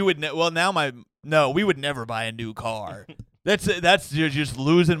mom, we would we would never buy a new car. That's you're just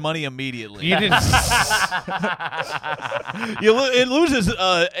losing money immediately. You didn't. It loses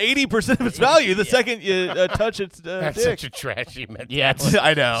 80% of its value the second you touch its That's dick. such a trashy mentality. Yeah, it's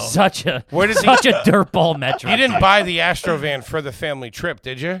I know. such a Where does he- such a dirtball metric. You didn't buy the Astrovan for the family trip,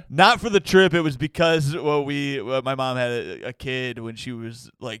 did you? Not for the trip. It was because my mom had a kid when she was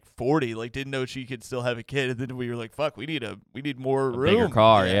like 40. Like didn't know she could still have a kid, and then we were like, "Fuck, we need more room, bigger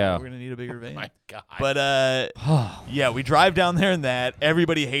car, yeah. we're gonna need a bigger van." My God. But yeah, we drive down there in that.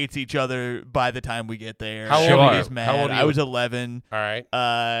 Everybody hates each other by the time we get there. How old are Everybody's you? mad. How old are I you? was 11. All right.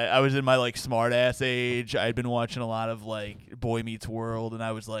 I was in my like smart ass age. I'd been watching a lot of like Boy Meets World, and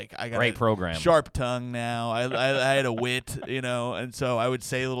I was like, I got Great a program. sharp tongue now. I had a wit, and so I would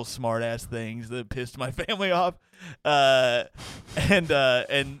say little smart ass things that pissed my family off. And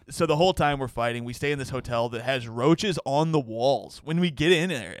so the whole time we're fighting, we stay in this hotel that has roaches on the walls. When we get in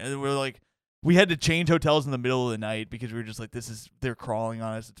there, and we're like, we had to change hotels in the middle of the night because we were just like, they're crawling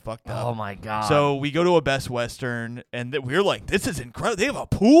on us. It's fucked up. Oh my god. So we go to a Best Western, and we were like, "This is incredible! They have a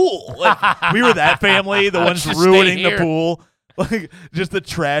pool." Like we were that family, the ones just stay ruining the here. pool, like just the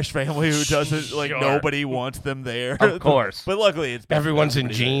trash family who doesn't like Sure. nobody wants them there. Of course. But luckily, it's been Everyone's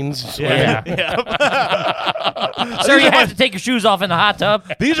in everybody jeans. there. Yeah. Yeah. Sir, you have to take your shoes off in the hot tub.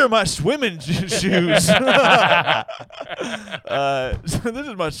 These are my swimming shoes. So this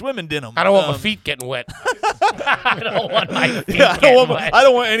is my swimming denim. I don't want my feet getting wet. I don't want my feet Yeah, getting wet. I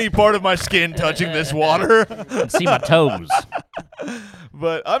don't want any part of my skin touching this water. See my toes.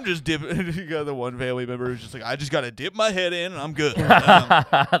 But I'm just dipping. You got the one family member who's just like, I just got to dip my head in and I'm good.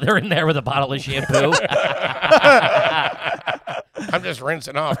 They're in there with a bottle of shampoo. I'm just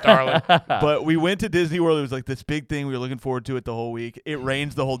rinsing off, darling. But we went to Disney World. It was like this big thing. We were looking forward to it the whole week. It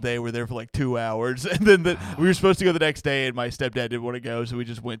rains the whole day. We're there for like 2 hours. And then we were supposed to go the next day, and my stepdad didn't want to go, so we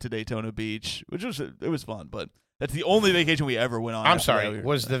just went to Daytona Beach, which was fun. But that's the only vacation we ever went on. I'm after sorry. that.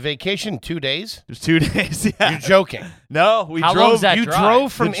 Was the vacation 2 days? It was 2 days. Yeah. You're joking. No, we How drove. long's that You drive?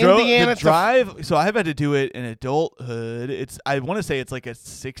 drove from Indiana the to drive. So I've had to do it in adulthood. I want to say it's like a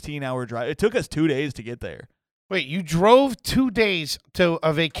 16-hour drive. It took us 2 days to get there. Wait, you drove 2 days to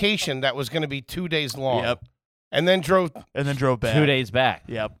a vacation that was going to be 2 days long. Yep. And then drove. And then drove back. 2 days back.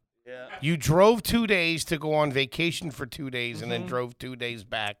 Yep. You drove 2 days to go on vacation for 2 days, and then drove 2 days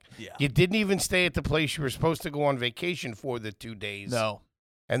back. Yeah. You didn't even stay at the place you were supposed to go on vacation for the 2 days. No.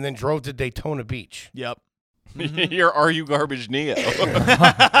 And then drove to Daytona Beach. Yep. You're Are You Garbage Neo?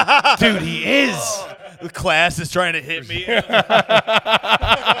 Dude, he is. The class is trying to hit me.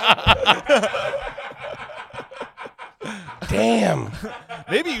 Damn.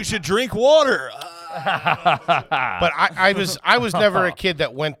 Maybe you should drink water. But I was never a kid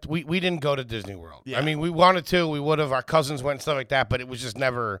that went. We didn't go to Disney World. Yeah. I mean, we wanted to. We would have. Our cousins went and stuff like that. But it was just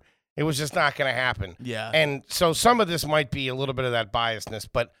never. It was just not going to happen. Yeah. And so some of this might be a little bit of that biasness,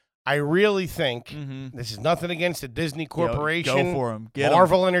 but I really think Mm-hmm. this is nothing against the Disney Corporation, Go for 'em. Get 'em.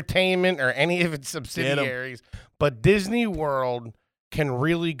 Marvel Entertainment, or any of its subsidiaries. But Disney World can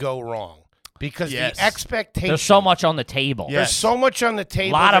really go wrong because Yes. the expectation. There's so much on the table. Yeah. There's so much on the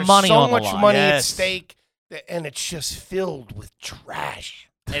table. Lot of There's money so on the much line. money at Yes. stake, and it's just filled with trash.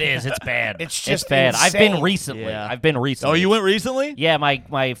 It is. It's bad. It's just bad. I've been insane. recently. Yeah. I've been recently. Oh, you went recently? Yeah, my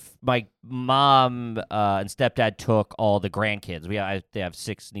mom and stepdad took all the grandkids. They have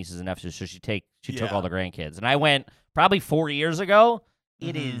 6 nieces and nephews, so she took Yeah. all the grandkids. And I went probably 4 years ago.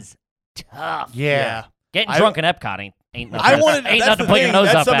 It is tough. Yeah. Getting I- drunk in Epcot ain't nothing. I wanted. ain't That's nothing the to put thing. your nose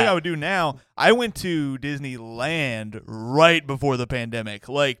That's up something at. I would do now. I went to Disneyland right before the pandemic,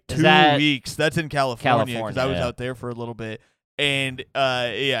 like Is 2 that weeks. That's in California because I was California, yeah. out there for a little bit, and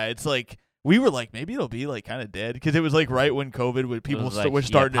yeah, it's like we were like maybe it'll be like kind of dead because it was like right when COVID, when people was like, were yeah,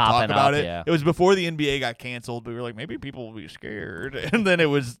 starting to talk popping about up, it. yeah. It was before the NBA got canceled, but we were like maybe people will be scared, and then it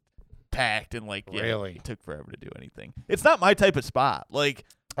was packed and like yeah, Really? it took forever to do anything. It's not my type of spot. Like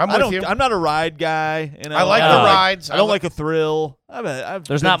I'm I with don't. you. I'm not a ride guy. You know? I like the rides. I don't I like a thrill. I've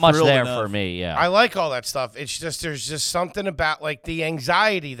There's been not much thrilled there enough. for me. Yeah. I like all that stuff. It's just there's just something about like the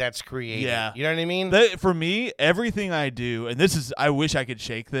anxiety that's created. Yeah. You know what I mean? For me, everything I do, and this is, I wish I could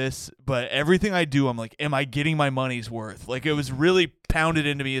shake this, but everything I do, I'm like, am I getting my money's worth? Like, it was really pounded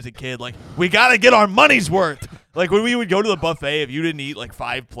into me as a kid. Like, we got to get our money's worth. Like, when we would go to the buffet, if you didn't eat like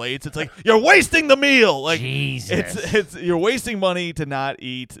 5 plates, it's like, you're wasting the meal. Like, Jesus. you're wasting money to not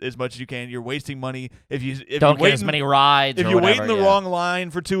eat as much as you can. You're wasting money if don't you get as many rides. If or you wait whatever, in the wrong line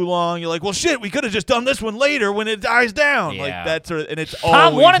for too long, you're like, well, shit, we could have just done this one later when it dies down. Yeah. Like, that sort of, and it's Tom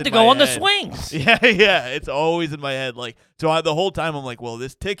always wanted in to my go on the head. swings. Yeah, it's always in my head. Like, so the whole time I'm like, well,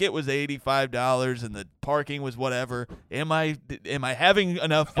 this ticket was $85 and the parking was whatever. Am I having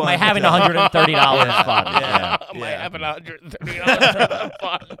enough fun? Am I having $130 fun? Yeah. Am I having $130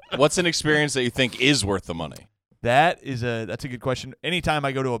 fun? What's an experience that you think is worth the money? That's a good question. Anytime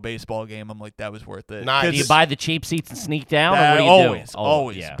I go to a baseball game, I'm like, that was worth it. Nice. Do you buy the cheap seats and sneak down, or what do you do?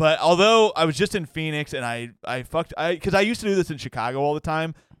 Always. Yeah. But although I was just in Phoenix and I because I used to do this in Chicago all the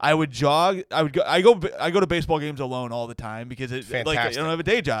time. I would jog. I go to baseball games alone all the time because like I Fantastic. don't have a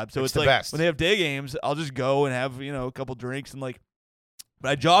day job, so It's it's the like best. when they have day games, I'll just go and have a couple drinks and like. But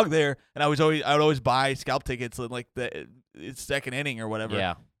I jog there, and I would always buy scalp tickets in like it's second inning or whatever.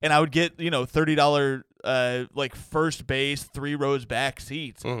 Yeah. And I would get $30 like first base 3 rows back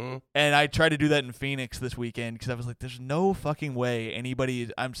seats. Mm-hmm. And I tried to do that in Phoenix this weekend because I was like, there's no fucking way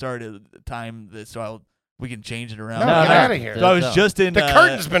I'm sorry to time this, so we can change it around. No, get outta here. So I was just in The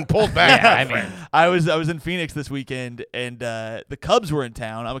curtain's been pulled back. Yeah, I mean, I was in Phoenix this weekend, and the Cubs were in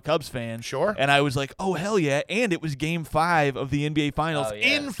town. I'm a Cubs fan. Sure. And I was like, oh, hell yeah. And it was Game 5 of the NBA Finals Oh,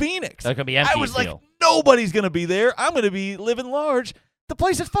 yeah. in Phoenix. that could be empty. I was like, feel. nobody's going to be there. I'm going to be living large. The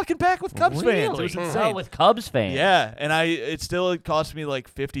place is fucking packed with Cubs fans. It Really? was Oh, insane. with Cubs fans. Yeah, and it still cost me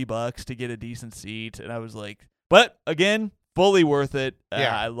like $50 to get a decent seat, and I was like, but again, fully worth it.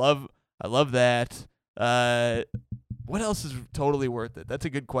 Yeah. I love that. What else is totally worth it? That's a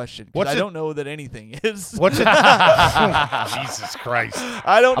good question. 'Cause I don't know that anything is. What's it? Jesus Christ.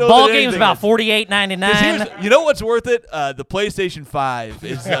 I don't know. A ball that game's anything about is. $48.99. You know what's worth it? The PlayStation 5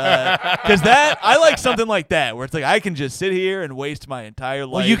 is because I like something like that where it's like I can just sit here and waste my entire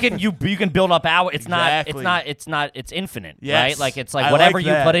life. Well, you can build up hours. Exactly. It's infinite, Yes. right? Like it's like I whatever like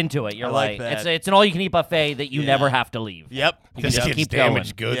you that. put into it. You're I like that. it's an all you can eat buffet that you Yeah. never have to leave. Yep. You This can just kid's keep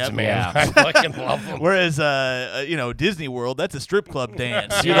damaged going. goods, Yep. man. Yeah. I fucking love them. Whereas, Disney World, that's a strip club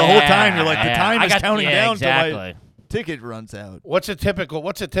dance. The whole time you're like, the time is counting down till exactly. my ticket runs out. What's a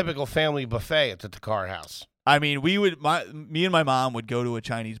typical family buffet at the Takar house? I mean, me and my mom would go to a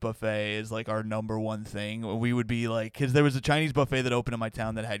Chinese buffet as like our number one thing. We would be like, because there was a Chinese buffet that opened in my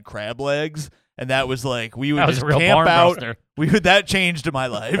town that had crab legs, and that was like we would That was just a real camp barn out. buster. That changed my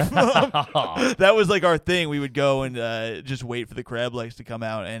life. That was like our thing. We would go and just wait for the crab legs to come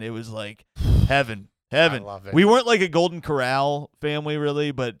out, and it was like heaven. I love it. We weren't like a Golden Corral family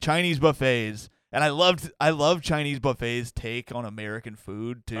really, but Chinese buffets. And I love Chinese buffets' take on American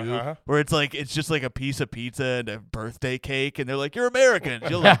food too, where it's just like a piece of pizza and a birthday cake, and they're like, "You're American,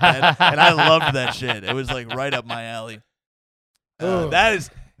 you'll like that." And I loved that shit. It was like right up my alley.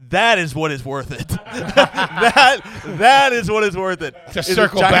 That is what is worth it. that is what is worth it. To is a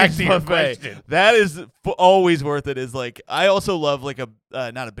circle back Chinese to your buffet. question. That is always worth it. Is like I also love like a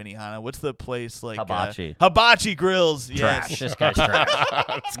not a Benihana. What's the place like Hibachi. Hibachi grills. Trash. Yes. This guy's trash.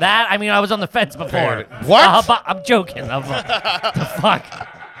 That I mean, I was on the fence before. What? I'm joking. The fuck.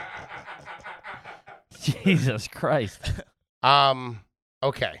 Jesus Christ.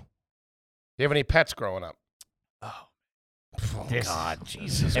 Okay. You have any pets growing up? Oh This- God,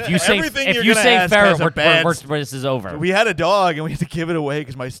 Jesus. If you say Everything if you're you gonna say ask ferret, has a bad this is over. We had a dog and we had to give it away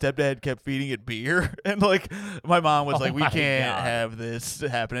because my stepdad kept feeding it beer, and like my mom was Oh like, "We my can't God. have this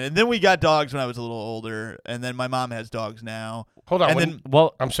happening." And then we got dogs when I was a little older, and then my mom has dogs now. Hold on. And when- then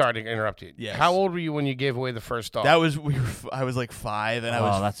Well, I'm sorry to interrupt you. Yes. How old were you when you gave away the first dog? That was I was like 5, and I Oh,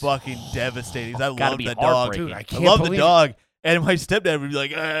 was that's fucking devastated. 'Cause I gotta loved be that dog. heartbreaking. Dude, I I can't love the believe dog. And my stepdad would be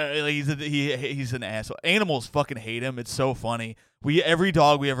like, he's an asshole. Animals fucking hate him. It's so funny. Every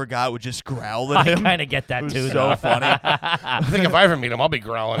dog we ever got would just growl at I him. kind of get that It was too. so though. funny. I think if I ever meet him, I'll be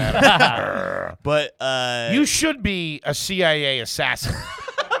growling at him. But You should be a CIA assassin.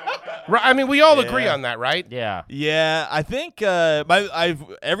 Right? I mean, we all agree Yeah. on that, right? Yeah. yeah, I think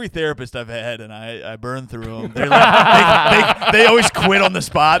every therapist I've had, and I burn through them. They're like, they always quit on the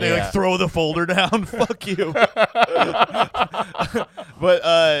spot. They Yeah. like throw the folder down. Fuck you. But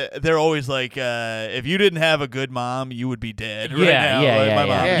they're always like, if you didn't have a good mom, you would be dead. Right now. yeah, Like, yeah, my yeah. mom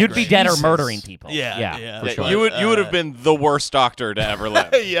Yeah, was You'd be great. dead or Jesus. murdering people. Yeah, for yeah. sure. You would have been the worst doctor to ever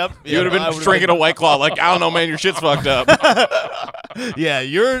live. Yep. You would have I been would've drinking a White Claw like, I don't know, man, your shit's fucked up. Yeah,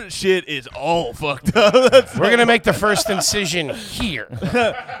 your shit is all fucked up. That's, We're gonna make the first incision here.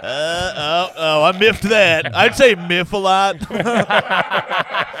 I miffed that. I'd say miff a lot.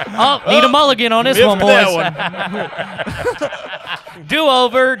 Oh, need a mulligan on this Miffed one, boys. that Do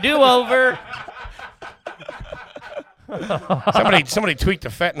over. Somebody tweak the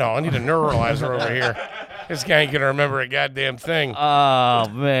fentanyl. I need a neuralizer over here. This guy ain't gonna remember a goddamn thing. Oh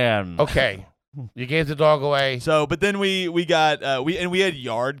man. Okay, you gave the dog away. So, but then we got we had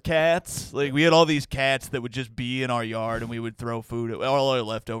yard cats. Like we had all these cats that would just be in our yard, and we would throw food. All our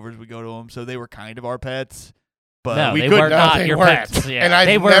leftovers would go to them. So they were kind of our pets. But No, we they couldn't, were not they your weren't. pets. Yeah. And I've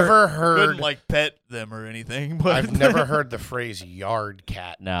they were, never heard. couldn't like pet them or anything. But I've never heard the phrase "yard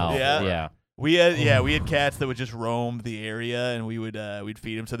cat." No. Yeah. Yeah. we had cats that would just roam the area, and we would we'd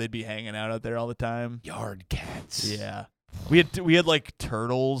feed them, so they'd be hanging out there all the time. Yard cats. Yeah, we had like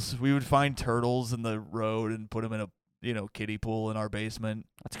turtles. We would find turtles in the road and put them in a kiddie pool in our basement.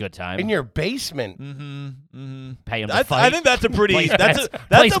 That's a good time. In your basement. Pay him to I fight. think that's a pretty. Place that's bets, a,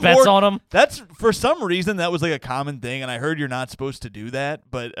 that's place a bets more, on him. That's for some reason that was like a common thing, and I heard you're not supposed to do that,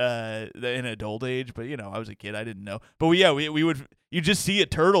 but in adult age. But I was a kid, I didn't know. But we would. You just see a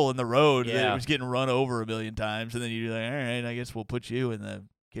turtle in the road that was getting run over a million times, and then you're like, all right, I guess we'll put you in the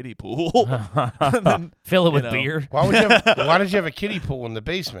kiddie pool. And then, Fill it with know. beer. Why did you have a kiddie pool in the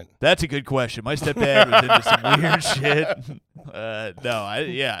basement? That's a good question. My stepdad was into some weird shit.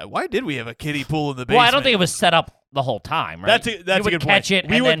 Why did we have a kiddie pool in the basement? Well, I don't think it was set up the whole time, right? That's you a would good catch point.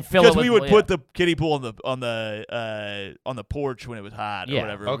 it and then fill it with because we would put the kiddie pool on the porch when it was hot or Yeah.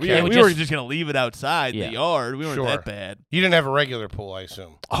 whatever. Okay. We weren't just gonna leave it outside the yard. We weren't Sure. that bad. You didn't have a regular pool, I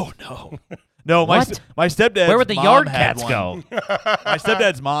assume. Oh no, no. What? My stepdad's Where would the mom yard had cats one. go? My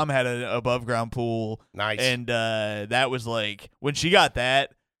stepdad's mom had an above ground pool. Nice. And that was like when she got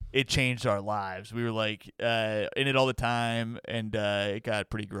that, it changed our lives. We were like in it all the time, and it got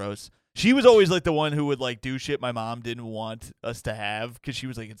pretty gross. She was always like the one who would like do shit my mom didn't want us to have because she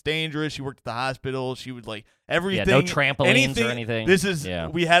was like, it's dangerous. She worked at the hospital. She would like everything. Yeah, no trampolines or anything. This is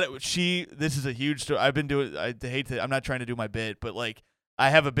we had it. This is a huge story. I've been doing. I'm not trying to do my bit, but like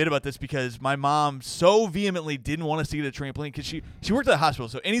I have a bit about this because my mom so vehemently didn't want us to get a trampoline because she worked at the hospital.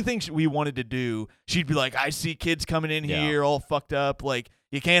 So anything we wanted to do, she'd be like, I see kids coming in here all fucked up. Like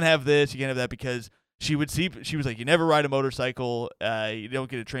you can't have this, you can't have that because. She was like, you never ride a motorcycle, you don't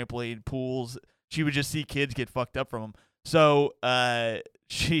get a trampoline, pools. She would just see kids get fucked up from them. So my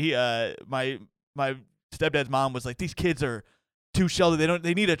stepdad's mom was like, these kids are too sheltered.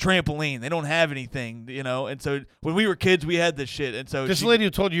 They need a trampoline. They don't have anything, And so when we were kids, we had this shit. And so this lady who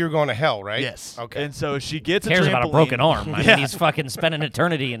told you were going to hell, right? Yes. Okay. And so she gets cares a trampoline. about a broken arm. I mean, he's fucking spending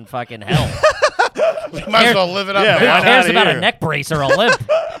eternity in fucking hell. You might as well live it up Yeah, Who now. why cares not about here? a neck brace or a limp?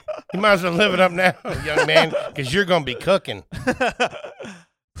 You might as well live it up now, young man, because you're going to be cooking.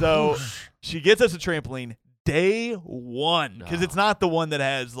 So she gets us a trampoline day one because it's not the one that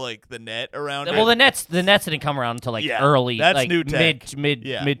has like the net around it. Well, the nets didn't come around until like early, that's like new tech. mid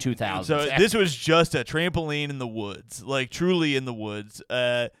Yeah. 2000s. So this was just a trampoline in the woods, like truly in the woods.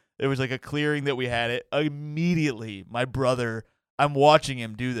 There was like a clearing that we had it. Immediately, my brother, I'm watching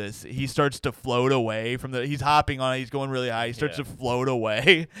him do this. He starts to float away from he's hopping on it. He's going really high. He starts to float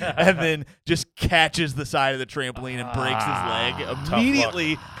away and then just catches the side of the trampoline and breaks his leg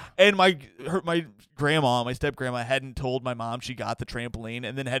immediately. And my grandma, my step grandma, hadn't told my mom she got the trampoline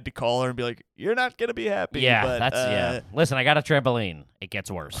and then had to call her and be like, you're not going to be happy. yeah, but, that's Listen, I got a trampoline. It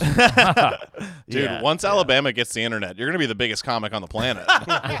gets worse. Dude, Yeah. once Alabama gets the internet, you're going to be the biggest comic on the planet.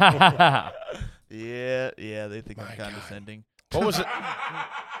 Yeah, they think I'm condescending. What was it?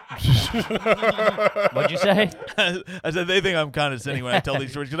 What'd you say? I said they think I'm condescending when I tell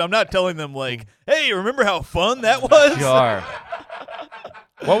these stories because I'm not telling them like, "Hey, remember how fun that was?" Sure.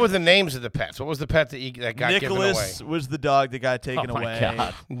 What were the names of the pets? What was the pet that got given away? Nicholas was the dog that got taken Oh my away.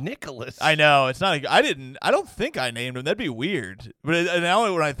 God. Nicholas. I know it's not. I don't think I named him. That'd be weird. But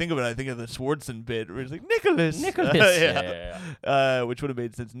now when I think of it, I think of the Swardson bit where it's like Nicholas. Yeah. Which would have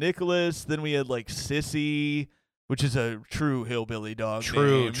made sense. Nicholas. Then we had like Sissy, which is a true hillbilly dog.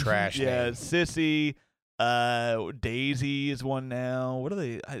 True name. trash Yeah, name. Sissy. Daisy is one now. What are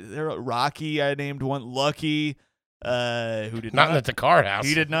they? They're Rocky. I named one. Lucky. Who did Not in the car house.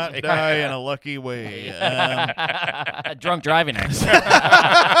 He did not die in a lucky way. Drunk driving accident.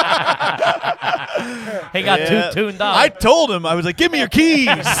 He got Yeah. tuned I up. told him, I was like, give me your keys.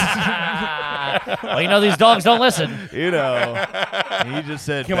 Well, these dogs don't listen. He just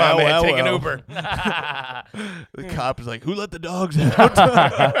said, Come on, "Bow, man, wow, take an wow." Uber. The cop is like, who let the dogs out?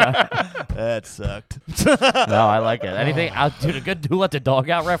 That sucked. No, I like it. Anything? Dude, a good "Who Let the Dog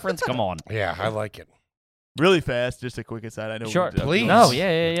Out" reference? Come on. Yeah, I like it. Really fast, just a quick aside. I know. Sure. Please. No,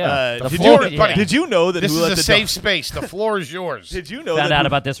 yeah. The The floor- floor, buddy, Did you know that This who is let a the safe space. The floor is yours. Did you know Found that out who,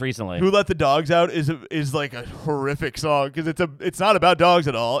 about this recently. who Let the Dogs Out is like a horrific song because it's not about dogs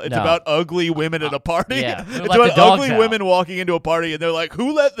at all. It's No. about ugly women at a party. yeah. Who It's let the about dogs ugly out? women walking into a party and they're like,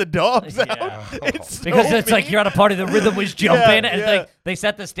 "Who let the dogs out?" Yeah. It's so Because it's like mean. you're at a party, the rhythm was jumping, and yeah. like they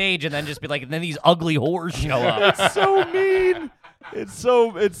set the stage, and then just be like, and then these ugly whores show up. It's so mean.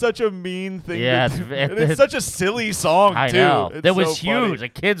 It's such a mean thing. Yeah, to it's- do. it- And it's such a silly song I too. know It's that was so funny. huge. The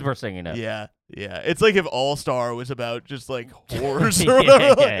kids were singing it. Yeah, yeah. It's like if All Star was about just like whores or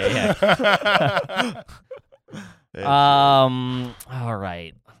whatever. yeah. Yeah. All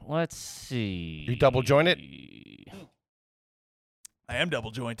right. Let's see. You double joint it? I am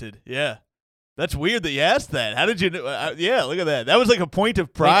double jointed. Yeah. That's weird that you asked that. How did you know? Yeah, look at that. That was like a point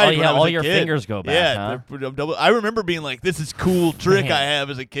of pride. Oh when yeah, I was all a your kid. fingers go back. Yeah, huh? I'm double. I remember being like, "This is cool trick Man. I have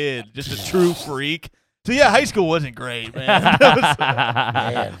as a kid." Just a true freak. So yeah, high school wasn't great, man. That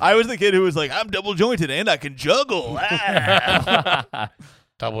was- I was the kid who was like, "I'm double jointed and I can juggle." Ah.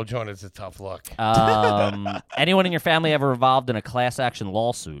 Double joint is a tough look. Anyone in your family ever involved in a class action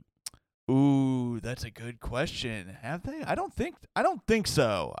lawsuit? Ooh, that's a good question. Have they? I don't think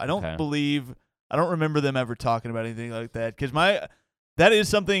so. I don't Okay. believe. I don't remember them ever talking about anything like that. Because that is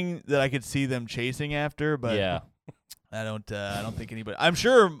something that I could see them chasing after. But Yeah, I don't think anybody. I'm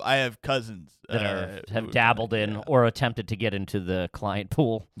sure I have cousins that who- have dabbled in yeah. or attempted to get into the client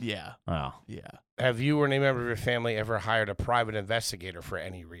pool. Yeah, Oh, yeah. Have you or any member of your family ever hired a private investigator for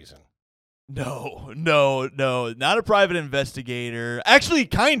any reason? No, not a private investigator. Actually,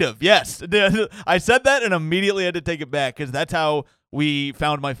 kind of, yes. I said that and immediately had to take it back because that's how we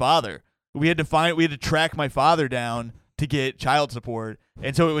found my father. We had to track my father down to get child support,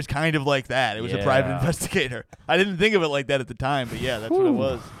 and so it was kind of like that. It was a private Yeah. investigator. I didn't think of it like that at the time, but yeah, that's what it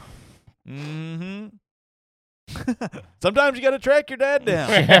was. Sometimes you got to track your dad down.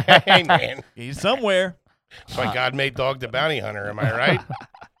 Hey, man. He's somewhere. That's why God made Dog the Bounty Hunter. Am I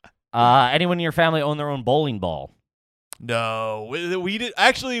right? anyone in your family own their own bowling ball? No, we did.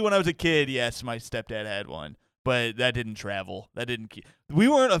 Actually, when I was a kid, yes, my stepdad had one, but that didn't travel. That didn't. We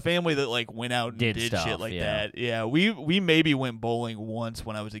weren't a family that like went out and Did did stuff, shit like yeah. that. Yeah, we maybe went bowling once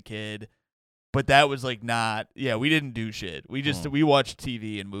when I was a kid, but that was like not. Yeah, we didn't do shit. We just we watched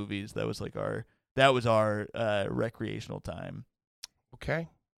TV and movies. That was like our recreational time. Okay.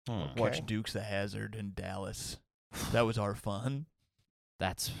 Watch Dukes of Hazzard in Dallas. That was our fun.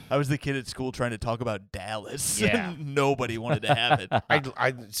 That's I was the kid at school trying to talk about Dallas. Yeah. Nobody wanted to have it.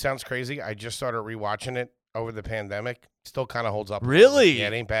 It sounds crazy. I just started rewatching it over the pandemic. Still kind of holds up. Really? Yeah,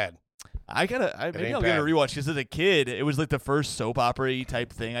 it ain't bad. Maybe ain't I'll give it a bad. rewatch because as a kid, it was like the first soap opera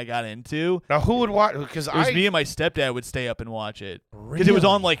type thing I got into. Now, who would watch? Because It was I me and my stepdad would stay up and watch it because it was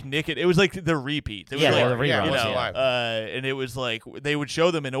on like Nick. It was like the repeats. It was Yeah, like, the reruns, you know, yeah. and it was like they would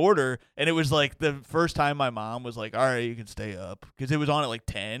show them in order, and it was like the first time my mom was like, "All right, you can stay up," because it was on at like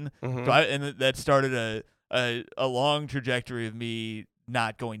 10. Mhm. So and that started a long trajectory of me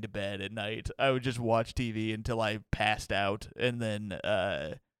not going to bed at night. I would just watch TV until I passed out, and then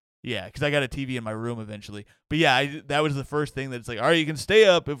yeah, because I got a TV in my room eventually. But yeah, that was the first thing that's like, all right, you can stay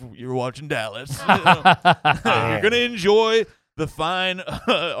up if you're watching Dallas. You're gonna enjoy the fine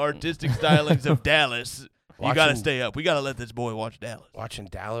artistic stylings of Dallas. You gotta Watching- stay up. We gotta let this boy watch Dallas. watching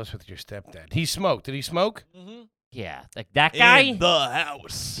Dallas with your stepdad. He smoked. Did he smoke? yeah, like that guy. In the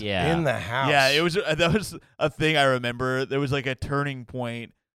house. Yeah, In the house. Yeah, it was that was a thing I remember. There was like a turning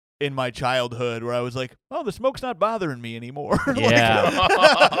point in my childhood where I was like, "Oh, the smoke's not bothering me anymore." Like, Yeah.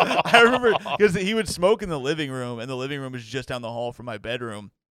 I remember because he would smoke in the living room, and the living room was just down the hall from my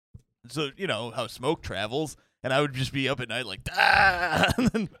bedroom. So you know how smoke travels, and I would just be up at night like, "Ah!" and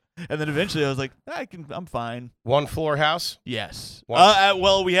then eventually I was like, "I'm fine." One floor house. Yes. Wow.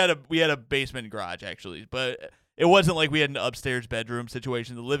 Well, we had a basement garage actually, but it wasn't like we had an upstairs bedroom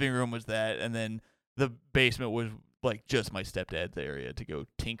situation. The living room was that, and then the basement was like just my stepdad's area to go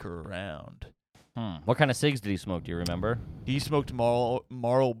tinker around. What kind of cigs did he smoke? Do you remember? He smoked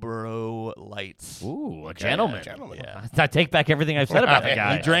Marlboro Lights. Ooh, a Okay, gentleman. gentleman. Yeah. I take back everything I've said about the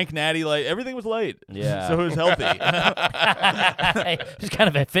guy. He drank Natty Light. Everything was light. Yeah. So it was healthy. He's kind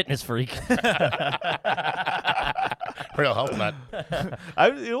of a fitness freak. Real health nut.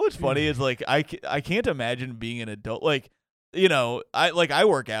 You know what's funny is like I can't imagine being an adult like. You know, I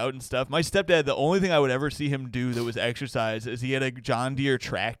work out and stuff. My stepdad, the only thing I would ever see him do that was exercise is he had a John Deere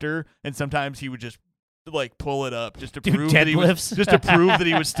tractor, and sometimes he would just like pull it up just to Do prove that he was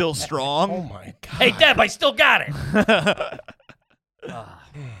deadlifts. still Oh strong. my god. Hey, Deb, I still got it.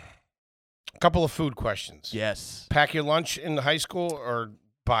 Couple of food questions. Yes. Pack your lunch in high school or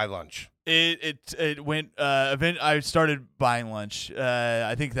buy lunch? It went. I started buying lunch.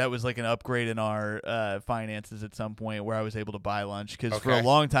 I think that was like an upgrade in our finances at some point where I was able to buy lunch because for a Okay.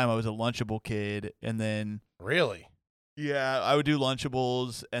 long time I was a Lunchable kid, and then Really? yeah, I would do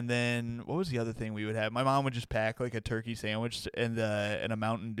Lunchables, and then what was the other thing we would have? My mom would just pack like a turkey sandwich and a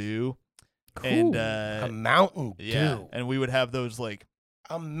Mountain Dew, and A Mountain Dew. yeah, and we would have those like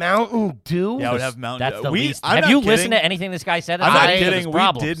A Mountain Dew? yeah, I would have Mountain That's Dew. the least. I'm Have not you kidding. listened to anything this guy said? I'm not It's kidding. We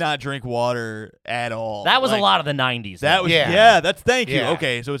problems. did not drink water at all. That was Like, a lot of the 90s. That though. was Yeah. That's thank you. Yeah.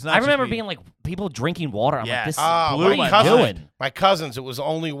 Okay, so it's not. I just remember me. being like people drinking water. I'm Yes. like, this Ah, blew what are my you mind. doing? My cousins, it was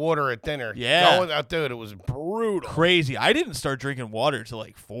only water at dinner. Yeah. Dude, it was brutal. crazy. I didn't start drinking water till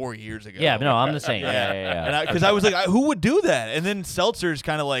like 4 years ago. Yeah, no, I'm the same. Yeah. And because I was like, who would do that? And then seltzers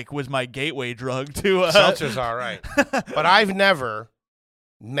kind of like was my gateway drug to Seltzer's all right. But I've never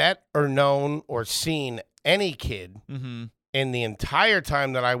met or known or seen any kid Mm-hmm. in the entire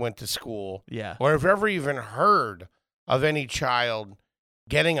time that I went to school Yeah. or have ever even heard of any child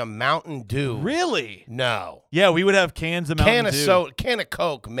getting a Mountain Dew. Really? No. Yeah, we would have cans of Mountain Dew. Can of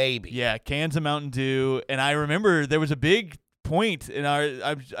Coke, maybe. Yeah, cans of Mountain Dew. And I remember there was a big point in our.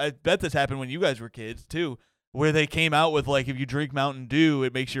 I bet this happened when you guys were kids too, where they came out with like if you drink Mountain Dew,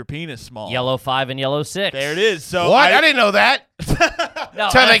 it makes your penis small. Yellow 5 and yellow 6. There it is. So What? I didn't know that. No,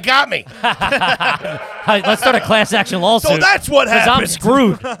 Until they got me. let's start a class action lawsuit. So that's what Because happened. I'm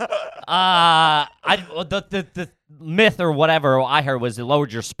screwed. The myth or whatever I heard was it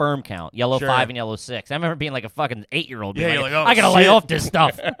lowered your sperm count. Yellow Sure. 5 and yellow 6. I remember being like a fucking 8-year-old. Yeah, Being you're like, like, oh, I gotta lay shit. off this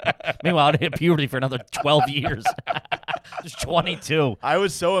stuff. Meanwhile, I hit puberty for another 12 years. Just 22. I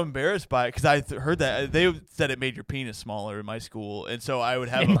was so embarrassed by it because I heard that they said it made your penis smaller in my school, and so I would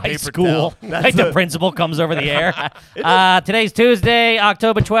have In a my paper school, towel. like the principal comes over the air. Today's Tuesday,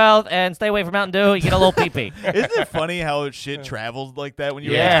 October 12th, and stay away from Mountain Dew. You get a little pee-pee. Isn't it funny how shit traveled like that when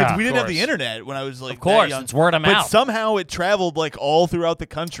you were Yeah, because we of didn't have the course. internet when I was like Of course, that young. it's word of But mouth. somehow it traveled like all throughout the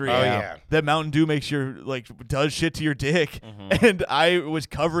country. Oh, yeah. That Mountain Dew makes your like does shit to your dick, Mm-hmm. and I was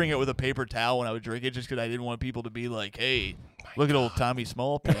covering it with a paper towel when I would drink it just because I didn't want people to be like, "Hey, look at old Tommy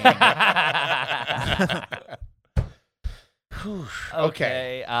Smallpan."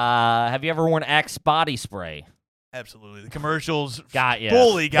 Okay. Have you ever worn Axe body spray? Absolutely, the commercials Got you.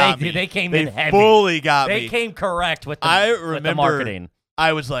 fully got They- me. they came They in heavy. Fully got They me. came correct with the, I with the remember marketing.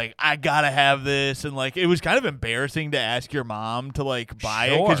 I was like, I gotta have this, and like it was kind of embarrassing to ask your mom to like buy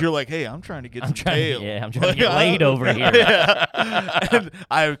it because Sure. you're like, hey, I'm trying to get some trying, tail. I'm trying to get laid over here. Yeah. And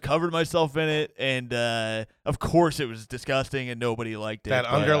I covered myself in it, and of course it was disgusting, and nobody liked it. That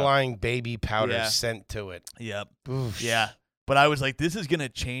but, underlying baby powder yeah. scent to it. Yep. Oof. Yeah. But I was like, this is gonna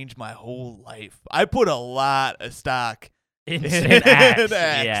change my whole life. I put a lot of stock Instant Axe.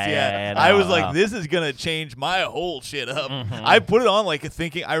 Axe, Yeah, I was no. like, this is gonna change my whole shit up. Mhm. I put it on like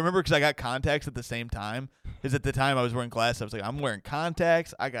thinking. I remember because I got contacts at the same time. Because at the time I was wearing glasses, I was like, I'm wearing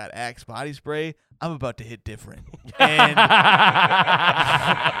contacts. I got Axe body spray. I'm about to hit different, and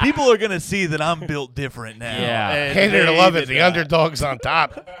people are gonna see that I'm built different now. Yeah. And Hate it or they love it. did The not. underdog's on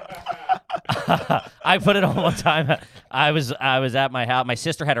top. I put it on one time. I was at my house. My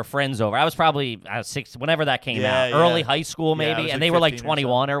sister had her friends over. I was probably 6, whenever that came Yeah, out, yeah. early high school Yeah, I maybe, was and like they were like 15 or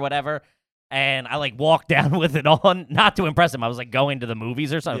 21 or whatever. And I like walked down with it on, not to impress them. I was like going to the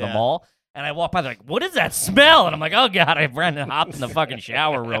movies or something, the Yeah. mall. And I walked by, they're like, what is that smell? And I'm like, oh God, I ran and hopped in the fucking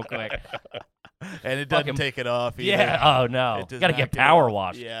shower real quick. And it doesn't Fucking- take it off. Either. Yeah. Oh no. It does Got to not get it power off.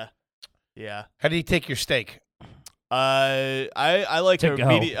 washed. Yeah. Yeah. How do you take your steak? I like To a go.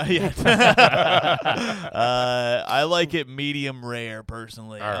 medium. Yeah. I like it medium rare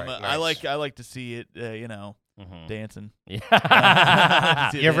personally. All right, I nice. like to see it. Dancing. Yeah.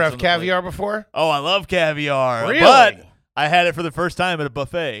 See it You ever dance have on the plate. caviar before? Oh, I love caviar. Really? But I had it for the first time at a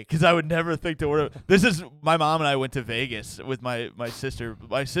buffet because I would never think to order. This is my mom and I went to Vegas with my sister.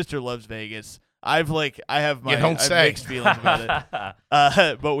 My sister loves Vegas. I have my You don't I have say. mixed feelings about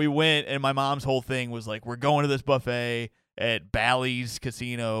it. But we went, and my mom's whole thing was like, we're going to this buffet at Bally's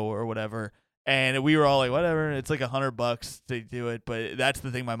Casino or whatever. And we were all like, whatever, it's like $100 to do it. But that's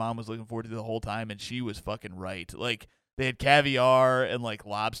the thing my mom was looking forward to the whole time, and she was fucking right. Like, they had caviar and like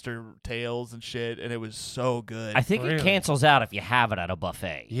lobster tails and shit, and it was so good. I think it Really? cancels out if you have it at a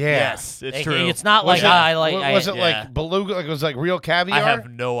buffet. Yeah. Yes, it's true. It's not Was like it- I like. Was it yeah. like beluga? Like it was like real caviar? I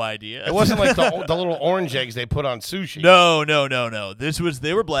have no idea. It wasn't like the little orange eggs they put on sushi. No.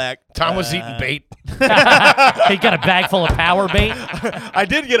 They were black. Tom was eating bait. he got a bag full of power bait. I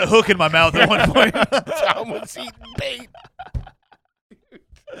did get a hook in my mouth at one point. Tom was eating bait.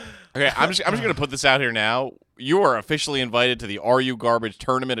 Okay, I'm just gonna put this out here now. you are officially invited to the Are You Garbage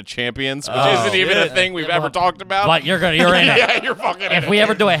Tournament of Champions, which isn't even a thing we've ever talked about. But you're in it. Yeah, you're fucking in If it. we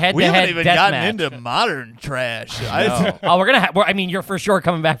ever do a head-to-head We haven't even death gotten match. into modern trash. Oh, we're gonna. I mean, you're for sure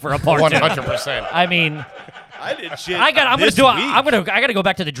coming back for a part 100%. I mean, I did shit. I'm gonna this do. week. I gotta go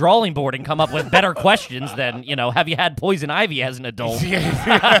back to the drawing board and come up with better questions than have you had poison ivy as an adult?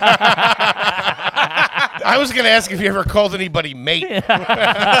 I was going to ask if you ever called anybody mate.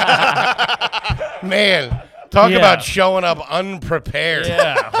 Man, talk Yeah. about showing up unprepared.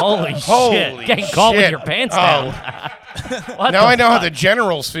 Yeah. Holy Holy shit! Getting caught with shit. your pants Oh. down. What Now the I know how fuck? the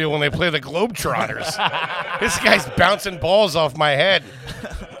Generals feel when they play the Globetrotters. This guy's bouncing balls off my head.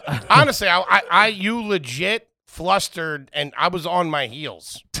 Honestly, you legit flustered, and I was on my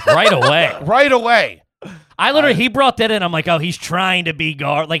heels right away. right away. I literally, he brought that in. I'm like, oh, he's trying to be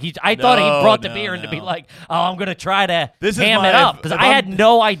guard. Like I thought he brought the beer in to be no. like, oh, I'm gonna try to This is ham my- it up if because I had I'm-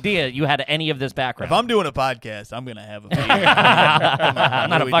 no idea you had any of this If background. I'm doing a podcast, I'm gonna have a beer. I'm not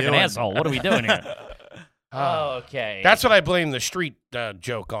What a are we fucking doing? asshole. What are we doing here? Okay. That's what I blame the street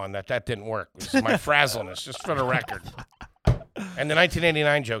joke on. That didn't work. This is my frazzleness, just for the record. And the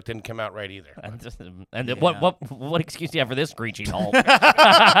 1989 joke didn't come out right either. What excuse do you have for this screeching hole?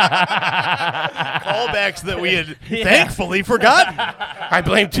 Callbacks that we had thankfully forgotten. I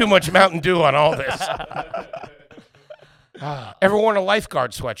blame too much Mountain Dew on all this. Ever worn a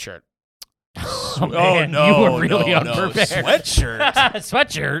lifeguard sweatshirt? Oh, man, no, you were really no, unprepared. Sweatshirt.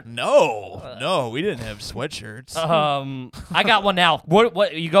 Sweatshirt. No, we didn't have sweatshirts. I got one now.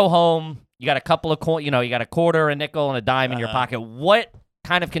 What? You go home. You got a couple of coin. You got a quarter, a nickel, and a dime in your pocket. What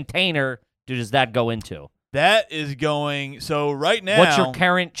kind of container does that go into? That is going. So right now, What's your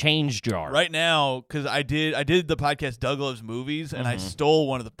current change jar? right now? Because I did the podcast Doug Loves Movies, and I stole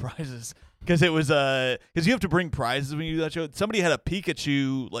one of the prizes. Because it was because you have to bring prizes when you do that show. Somebody had a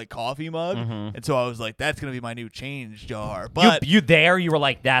Pikachu like coffee mug, and so I was like, "That's gonna be my new change jar." But you were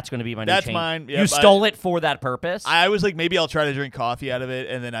like, that's going to be my new That's change. mine. You Yep, stole it for that purpose. I was like, maybe I'll try to drink coffee out of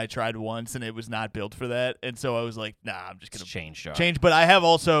it, and then I tried once, and it was not built for that, and so I was like, "Nah, I'm just It's gonna a change jar. change." But I have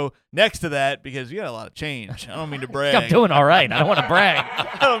also next to that because you got a lot of change. I don't mean to brag. I'm doing all right. I don't want to brag.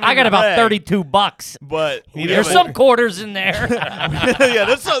 don't I mean got to about brag, $32, but there's some quarters in there. yeah,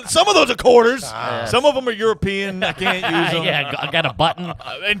 there's some of those are quarters. Some of them are European. I can't use them. Yeah, I got a button.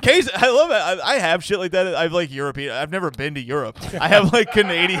 In case I love it, I have shit like that. I've like European. I've never been to Europe. I have like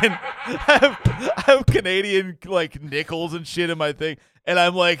Canadian. I have Canadian like nickels and shit in my thing, and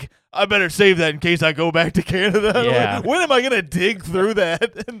I'm like, I better save that in case I go back to Canada. Yeah. Like, when am I gonna dig through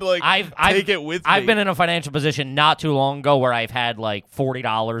that and like take it with me? I've been in a financial position not too long ago where I've had like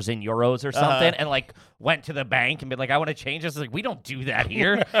 $40 in euros or something, and like went to the bank and been like, I want to change this. Like, we don't do that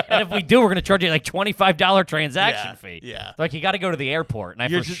here, and if we do, we're gonna charge you like $25 transaction fee. Yeah. Like, you got to go to the airport, and I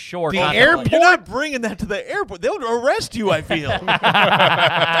You're for just- sure the contemplate- airport? You're not bringing that to the airport. They'll arrest you. I feel.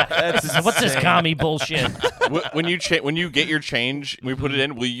 What's this commie bullshit? When you get your change, we put it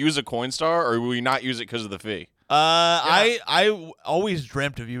in. Will you use a Coinstar or will you not use it because of the fee? I always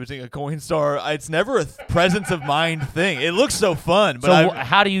dreamt of using a Coinstar. It's never a presence of mind thing. It looks so fun, but So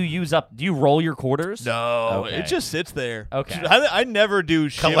how do you use up? Do you roll your quarters? no, Okay. it just sits there. Okay. I never do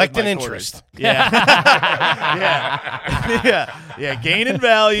shit with Collecting my interest. quarters. Yeah, yeah. Gaining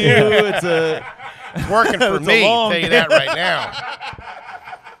value. It's a. It's working for It's a me. I'll long- tell you that right now.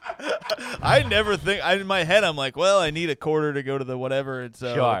 I never think. In my head, I'm like, well, I need a quarter to go to the whatever. It's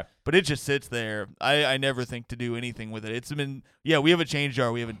Sure. But it just sits there. I never think to do anything with it. It's been we have a change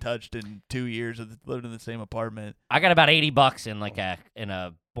jar we haven't touched in 2 years. I've lived in the same apartment. I got about $80 in like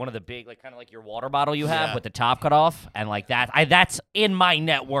one of the big, like kind of like your water bottle you have with the top cut off, and like that. That's in my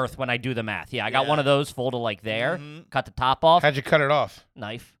net worth when I do the math. Yeah, I got one of those folded like there. Cut the top off. How'd you cut it off?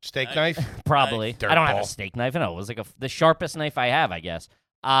 Knife, Steak knife? probably. Dirt I don't have ball. a steak knife. No, it was like the sharpest knife I have, I guess.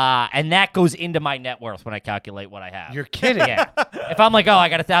 And that goes into my net worth when I calculate what I have. You're kidding. Yeah. If I'm like, oh, I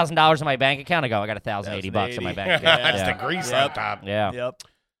got $1,000 in my bank account, I go, I got $1,080 in my bank account. That's yeah. the grease Yep. on top. Yeah.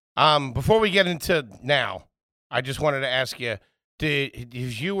 Yep. Before we get into now, I just wanted to ask you: Did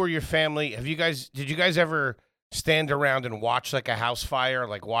you or your family did you guys ever stand around and watch like a house fire,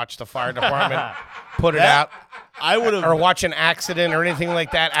 like watch the fire department put it out, I would or have watch an accident or anything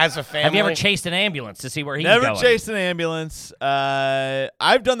like that as a family? Have you ever chased an ambulance to see where he's never going? chased an ambulance.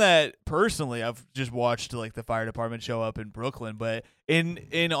 I've done that personally. I've just watched like the fire department show up in Brooklyn, but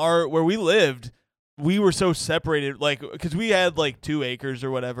in our where we lived, we were so separated, like because we had like 2 acres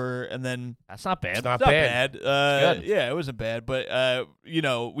or whatever, and then That's not bad. It's not not bad. bad. Good. Yeah, it wasn't bad, but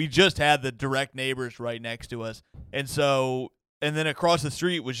we just had the direct neighbors right next to us, and then across the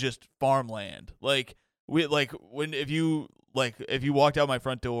street was just farmland. Like if you walked out my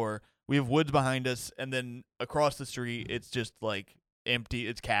front door, We have woods behind us, and then across the street, it's just like empty.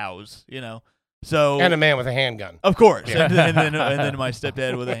 It's cows, So And a man with a handgun. of course, and then my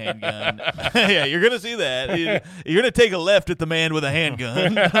stepdad with a handgun. Yeah, you're gonna see that. You're gonna take a left at the man with a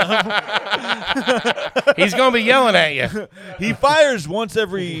handgun. He's going to be yelling at you. He fires once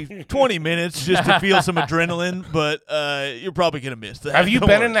every 20 minutes just to feel some adrenaline, but you're probably gonna miss that. Have you Don't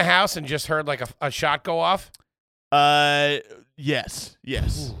been worry. in the house and just heard like a shot go off? Yes,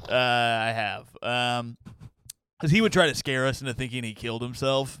 I have. Because he would try to scare us into thinking he killed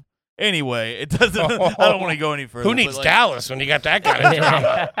himself. Anyway, it doesn't. I don't want to go any further. Who needs but, Dallas when you got that kind of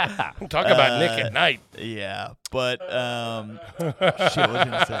drama? Talk about Nick at night. Yeah, but shit, what was I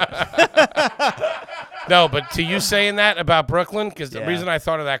gonna say? No, but to you saying that about Brooklyn, because the Yeah. reason I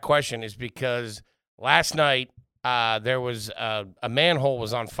thought of that question is because last night there was a manhole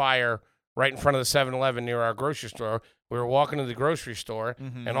was on fire right in front of the 7-Eleven near our grocery store. We were walking to the grocery store,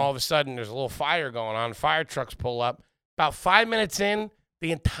 Mm-hmm. and all of a sudden there's a little fire going on. Fire trucks pull up. About 5 minutes in,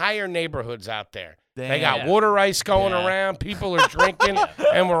 the entire neighborhood's out there. They got Damn. water ice going Yeah. around. People are drinking,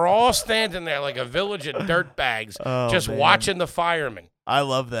 and we're all standing there like a village of dirtbags, Oh, just man. watching the firemen. I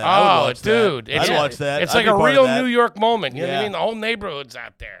love that. I would Oh, watch dude. that. I'd watch that. It's I'd like be a part of real that. New York moment. You know what I Yeah. mean? The whole neighborhood's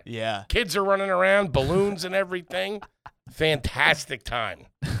out there. Yeah. Kids are running around, balloons and everything. Fantastic time.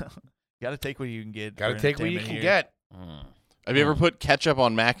 Got to take what you can get. Got to for take what you can entertainment here. get. Have you ever put ketchup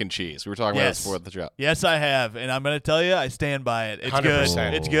on mac and cheese? We were talking about Yes. this before the show. Yes, I have, and I'm gonna tell you, I stand by it. It's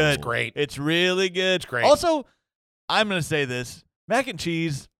 100%. good. It's good. It's great. It's really good. It's great. Also, I'm gonna say this: mac and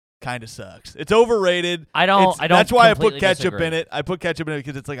cheese kind of sucks. It's overrated. I don't That's why I put completely ketchup disagree. in it. I put ketchup in it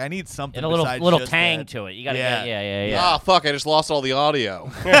because it's like I need something. And a little besides little just tang that. to it. You gotta Yeah. yeah. Ah, fuck! I just lost all the audio.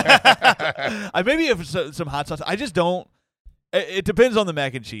 I maybe have some hot sauce. I just don't. It depends on the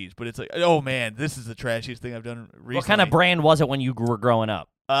mac and cheese, but it's like, oh man, this is the trashiest thing I've done recently. What kind of brand was it when you were growing up?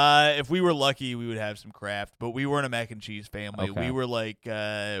 If we were lucky, we would have some Kraft, but we weren't a mac and cheese family. Okay. We were like,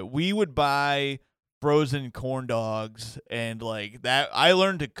 we would buy frozen corn dogs and like that. I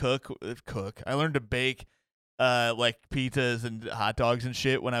learned to cook. I learned to bake, like pizzas and hot dogs and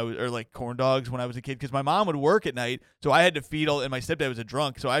shit when I was, or like corn dogs when I was a kid, because my mom would work at night, so I had to feed all. And my stepdad was a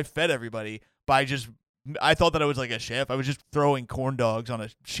drunk, so I fed everybody by just. I thought that I was like a chef. I was just throwing corn dogs on a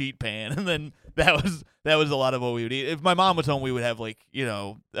sheet pan, and then that was a lot of what we would eat. If my mom was home, we would have like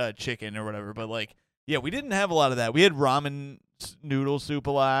chicken or whatever. But like, yeah, we didn't have a lot of that. We had ramen noodle soup a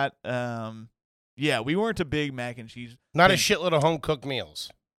lot. Yeah, we weren't a big mac and cheese. Not a thing. shitload of home cooked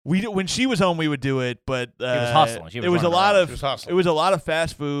meals. When she was home, we would do it, but was hustling. She was it was a running lot around. of She was hustling. it was a lot of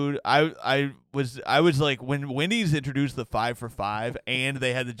fast food. I was like, when Wendy's introduced the 5 for $5 and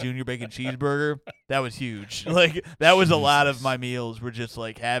they had the junior bacon cheeseburger, that was huge. Like that was a lot of my meals were just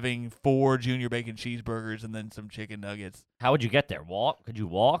like having 4 junior bacon cheeseburgers and then some chicken nuggets. How would you get there? Walk? Could you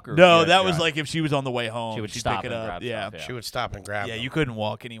walk? Or No, you that was drive? like if she was on the way home, She would she'd stop pick it and up. grab Yeah. stuff, She would stop and grab Yeah, them. you couldn't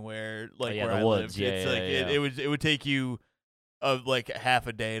walk anywhere like yeah, where the I woods. lived. Yeah, It's yeah, like yeah. it would take you like half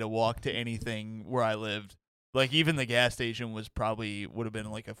a day to walk to anything where I lived. Like even the gas station would have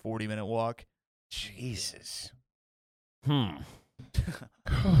been like a 40-minute walk. Jesus.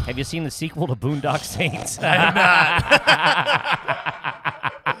 Have you seen the sequel to Boondock Saints? I have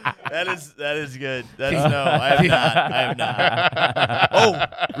That is good. That's no, I have not. Oh,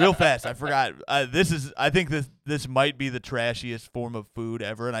 real fast, I forgot. I think this might be the trashiest form of food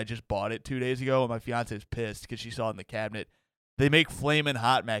ever, and I just bought it 2 days ago, and my fiance is pissed because she saw it in the cabinet. They make flaming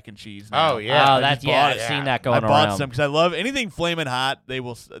hot mac and cheese now. Oh, yeah. Oh, that's bought yeah. it. I've seen Yeah. that I going bought around. some because I love anything flaming hot. They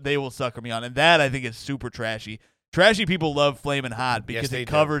will sucker me on, and that I think is super trashy. Trashy people love flaming hot because they it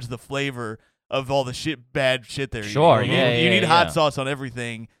do. covers the flavor of all the bad shit they're Sure, eating. yeah, you need yeah. hot sauce on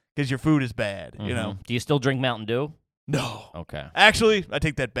everything because your food is bad. You know. Do you still drink Mountain Dew? No. Okay. Actually, I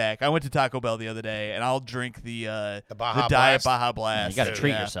take that back. I went to Taco Bell the other day, and I'll drink the Baja Diet Blast. Baja Blast. You got to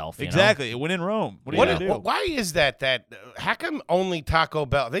treat Yeah. yourself. You know? Exactly. It went in Rome. What are What you is- gonna do? why is that? How come only Taco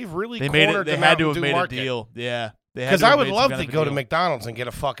Bell? They've really They made it. cornered They the had to Mountain have Dew made market. a deal. Yeah. Because I would love to to go to McDonald's and get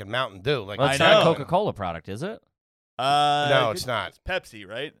a fucking Mountain Dew. Like Well, I it's not a know. Coca-Cola product, is it? no, it's not. It's Pepsi,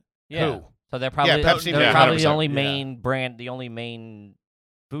 right? Yeah. Who? So they're probably Pepsi, they're yeah, probably the 100%. only Yeah. main brand, the only main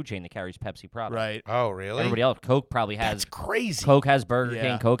food chain that carries Pepsi product. Right. Oh, really? Everybody else, Coke probably has. That's crazy. Coke has Burger Yeah.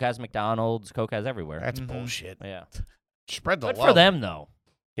 King. Coke has McDonald's. Coke has everywhere. That's Mhm. bullshit. Yeah. Spread the Good love. for them though.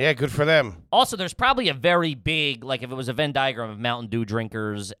 Yeah, good for them. Also, there's probably a very big, like if it was a Venn diagram of Mountain Dew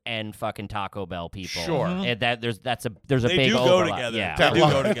drinkers and fucking Taco Bell people. Sure. And there's a They big do go overlap. together. Yeah. They do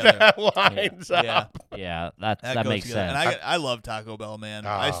go together. That lines up. Yeah. Yeah, that That goes makes together. sense. And I love Taco Bell, man.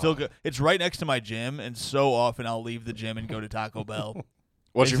 I Oh. still go. It's right next to my gym, and so often I'll leave the gym and go to Taco Bell.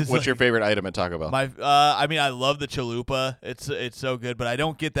 What's your favorite item at Taco Bell? I mean, I love the chalupa. It's so good, but I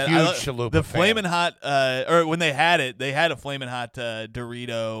don't get that. Huge chalupa The fan. Flamin' Hot, or when they had it, they had a Flamin' Hot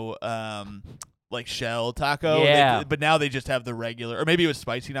Dorito, like shell taco. Yeah. But now they just have the regular, or maybe it was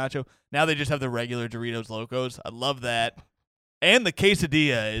spicy nacho. Now they just have the regular Doritos Locos. I love that. And the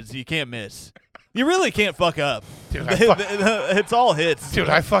quesadilla is you can't miss. You really can't fuck up. Dude, It's all hits. Dude,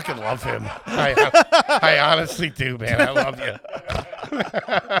 I fucking love him. I honestly do, man. I love you.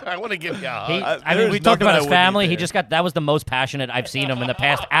 I want to give you a hug. I mean, we there's talked nothing about I his wouldn't eat family. He there. just that was the most passionate I've seen him in the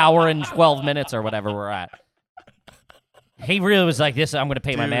past hour and 12 minutes or whatever we're at. He really was like, "This, I'm going to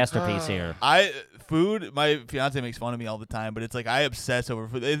pay my masterpiece here." Food, my fiance makes fun of me all the time, but it's like I obsess over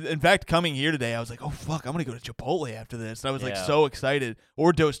food. In fact, coming here today, I was like, oh, fuck, I'm going to go to Chipotle after this. And I was like Yeah. so excited.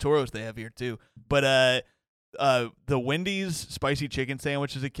 Or Dos Toros they have here too. But the Wendy's spicy chicken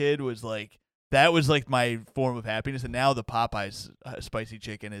sandwich as a kid was like, that was like my form of happiness. And now the Popeyes spicy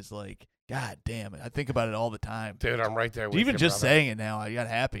chicken is like, God damn it. I think about it all the time. Dude, I'm right there with Even you, just brother. saying it now, I got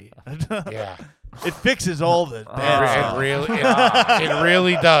happy. Yeah. It fixes all the bad It stuff.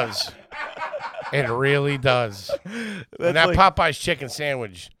 really does. It really does. And that like- Popeye's chicken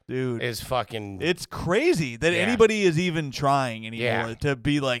sandwich Dude. is fucking. It's crazy that Yeah. anybody is even trying anymore Yeah. to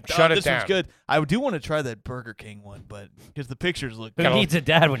be like, Shut it this one's down. good. I do want to try that Burger King one, but because the pictures look Who good. needs a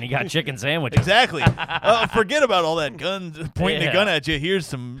dad when you got chicken sandwiches? Exactly. Forget about all that gun pointing Yeah. a gun at you.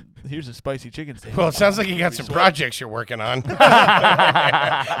 Here's a spicy chicken sandwich. Well, it sounds like you got some projects you're working on.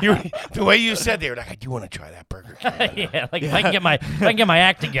 The way you said they were like, I do want to try that Burger King. Yeah, like if I can get my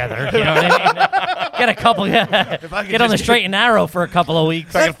act together, you know what I mean? Get a couple, I could get on the just straight and narrow for a couple of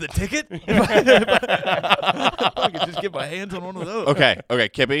weeks. That's the ticket. If I could just get my hands on one of those. Okay,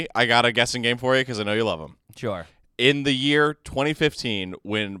 Kippy, I got a guessing game for you because I know you love them. Sure. In the year 2015,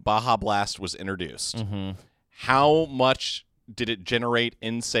 when Baja Blast was introduced, Mm-hmm. how much did it generate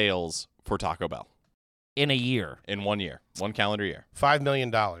in sales for Taco Bell In a year. in 1 year, 1 calendar year? $5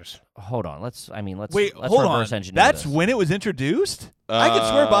 million. Hold on. Let's Wait, let's hold on. reverse engineer That's this. when it was introduced? I could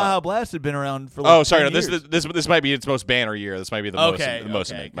swear Baja Blast had been around for like Oh, sorry, 10 no, years. this might be its most banner year. This might be the Okay,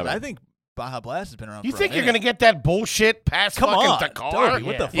 most. okay. My 'Cause I bad. think Baja Blast has been around You for think a you're minute. going to get that bullshit past Come fucking on, Dakar? Dobie,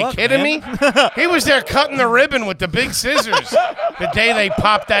 what the You fuck, kidding man? me? He was there cutting the ribbon with the big scissors the day they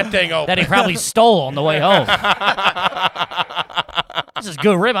popped that thing open. that he probably stole on the way home. This is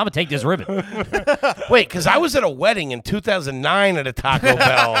good ribbon. I'm gonna take this ribbon. Wait, because I was at a wedding in 2009 at a Taco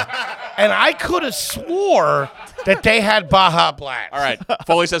Bell, and I could have swore that they had Baja Blast. All right,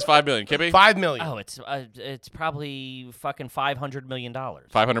 Foley says $5 million. Kippy, $5 million. Oh, it's probably fucking $500 million.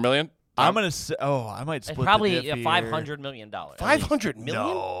 $500 million. I'm going to say, I might It's split probably the diff here. $500 million. $500 million?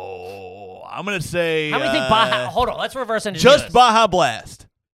 No. I'm going to say. How many think Baja? Hold on, let's reverse engineer Just this. Baja Blast.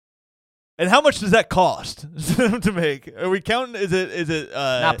 And how much does that cost to make? Are we counting? Is it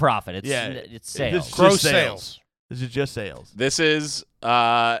Not profit. It's yeah, it's sales. This is Gross just sales. This is just sales. This is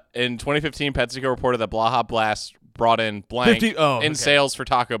in 2015. PepsiCo reported that Baja Blast brought in blank 50 oh, in okay. sales for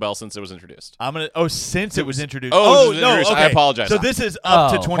Taco Bell since it was introduced. I'm gonna. Oh, since it was introduced. Oh, it was no. introduced. Okay. I apologize. So this is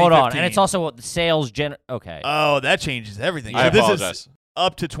up to 2015. Hold on, and it's also what the sales Okay. Oh, that changes everything. I So this apologize. is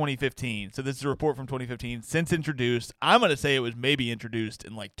up to 2015. So this is a report from 2015. Since introduced, I'm gonna say it was maybe introduced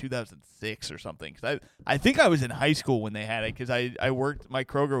in like 2006 or something. 'Cause I think I was in high school when they had it because I worked. My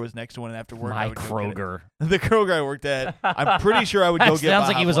Kroger was next to one, and after work, I My would go get it. Kroger. The Kroger I worked at. I'm pretty sure I would go That get. sounds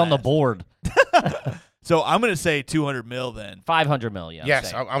like Baja he was on the Blast. board. So I'm gonna say 200 mil then. 500 million.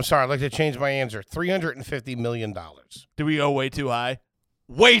 Yes, I'm sorry. I'd like to change my answer. $350 million. Do we go way too high?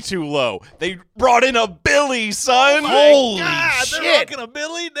 Way too low. They brought in a Billy, son. Holy God, shit. they're rocking a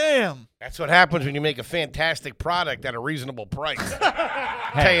Billy. Damn. That's what happens when you make a fantastic product at a reasonable price.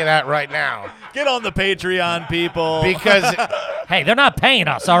 Tell you that right now. Get on the Patreon, people. Because Hey, they're not paying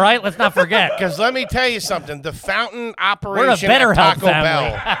us, all right? Let's not forget. let me tell you something. The fountain We're a operation better at help Taco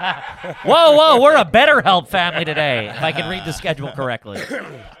family. Bell. Whoa, we're a better help family today, if I can read the schedule correctly.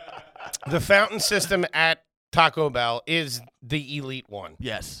 The fountain system at Taco Bell is the elite one.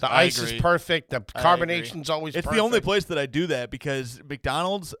 Yes, The I ice agree. is perfect. The I carbonation's always It's perfect. the only place that I do that because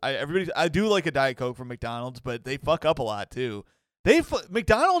McDonald's. I do like a Diet Coke from McDonald's, but they fuck up a lot too.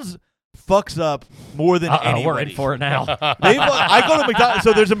 McDonald's fucks up more than anybody. We're in for it now. I go to McDonald's.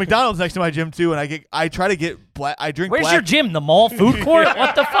 So there's a McDonald's next to my gym too, and I try to get black. I drink. Where's black. your gym? The mall food court?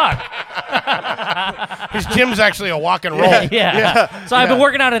 What the fuck? His gym's actually a walk and roll. Yeah. So I've been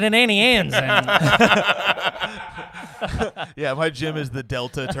working out at an Annie Ann's. And Yeah, my gym is the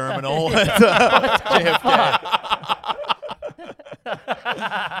Delta Terminal at JFK.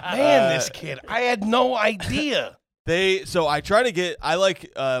 Man, this kid, I had no idea. So I try to get. I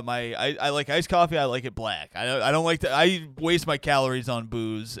like I like iced coffee. I like it black. I don't like to. I waste my calories on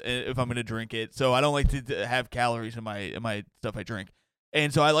booze if I'm gonna drink it. So I don't like to have calories in my stuff I drink.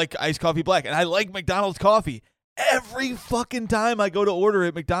 And so I like iced coffee black. And I like McDonald's coffee. Every fucking time I go to order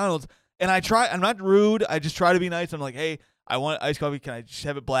at McDonald's, and I'm not rude. I just try to be nice. I'm like, hey, I want iced coffee. Can I just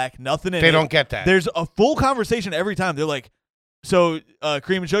have it black? Nothing in it. They don't get that. There's a full conversation every time. They're like, so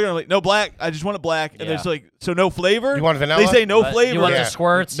cream and sugar. I'm like, no black. I just want it black. And there's like, so no flavor. You want vanilla? They say no flavor. You want Yeah. the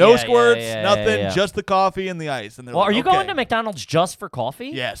squirts? No Yeah, squirts. yeah, nothing. yeah. Just the coffee and the ice. And they're Well, like, are you okay. going to McDonald's just for coffee?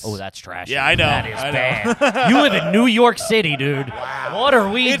 Yes. Oh, that's trash. Yeah, I know. That is I know. bad. You live in New York City, dude. Wow. What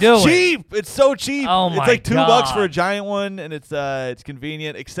are we It's doing? cheap. It's so cheap. Oh my It's like $2 for a God. giant one, and it's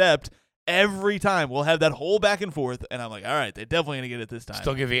convenient. Except every time we'll have that whole back and forth, and I'm like, all right, they're definitely gonna get it this time.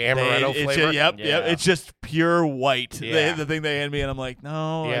 Still give you They- amaretto it's flavor. ju- yep. Yeah. It's just pure white. Yeah. The thing they hand me, and I'm like,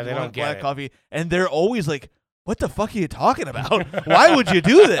 no, Yeah, I they want don't get black it. coffee, and they're always like, what the fuck are you talking about? Why would you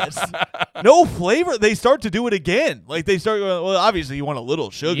do this? No flavor. They start to do it again. Like they start going, well, obviously you want a little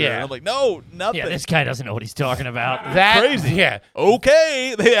sugar. Yeah. And I'm like, no, nothing. Yeah, this guy doesn't know what he's talking about. That crazy. Yeah.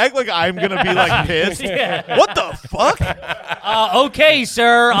 Okay. They act like I'm gonna be like pissed. Yeah. What the fuck? Okay,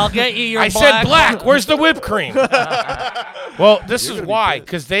 sir. I'll get you your I said black. Where's the whipped cream? Well, this is why,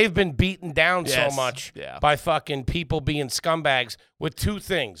 because they've been beaten down Yes. so much Yeah. by fucking people being scumbags with two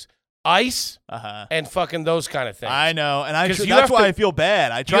things: ice and fucking those kind of things. I know, and 'Cause you that's have why to- I feel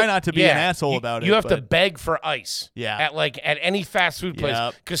bad. I try You- not to be yeah, an asshole about it. You have to but- beg for ice. Yeah. At any fast food place,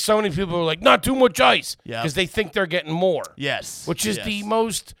 Yep. because so many people are like, not too much ice, Yep. because they think they're getting more. Yes, Which is yes. the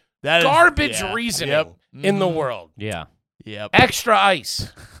most That is- garbage yeah. reasoning Yep. in the Mhm. world. Yeah. Yep. Extra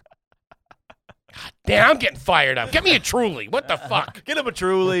ice. God damn, I'm getting fired up. Get me a Truly. What the fuck? Get him a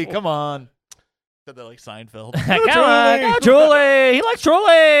Truly. Come on. Said that like Seinfeld. Come on, go Truly. He likes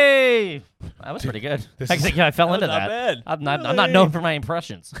Truly. That was pretty good. this I is- think I fell into Not that. bad. I'm not known for my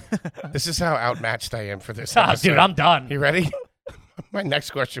impressions. This is how outmatched I am for this Oh, episode. dude, I'm done. You ready? My next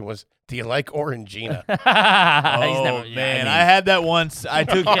question was, do you like Orangina? Oh man, I had that once. I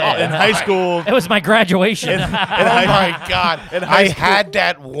took Yeah. in high school. It was my graduation. Oh my God. In high I school- had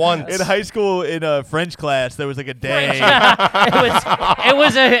that once. In high school, in a French class, there was like a day.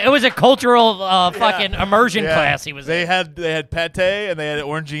 it was a cultural fucking immersion Yeah. class he was They in. had pate and they had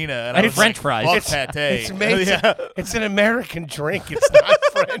Orangina and I And was French like, fries. Fuck pate. It's made. Yeah. It's an American drink. It's not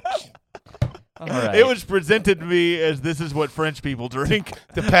French. All right. It was presented to me as this is what French people drink.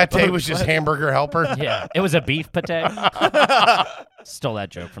 The pate was just hamburger helper. Yeah, it was a beef pate. Stole that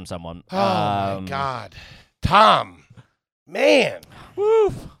joke from someone. Oh my God, Tom, man,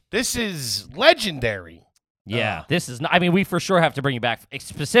 Woo. this is legendary. Yeah, this is. I mean, we for sure have to bring you back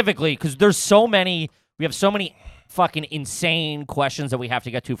specifically because there's so many. We have so many fucking insane questions that we have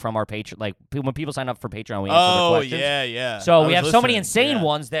to get to from our Patreon. Like when people sign up for Patreon, we answer the Oh questions. yeah. So I we was have so many listening. insane Yeah.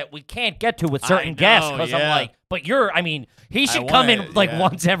 ones that we can't get to with certain know, guests because I'm yeah. like, but I mean, he should I come want in it, like yeah.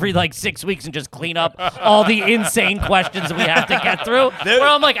 once every like 6 weeks and just clean up all the insane questions that we have to get through. Where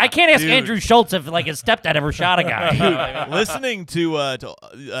I'm like, I can't ask Dude. Andrew Schultz if like his stepdad ever shot a guy. Listening to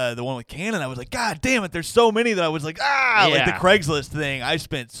the one with Cannon, I was like, God damn it! There's so many that I was like, like the Yeah. Craigslist thing. I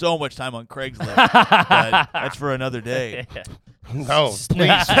spent so much time on Craigslist, but that's for another day. No,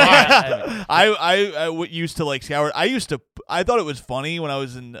 please. Why? I used to like scour. I thought it was funny when I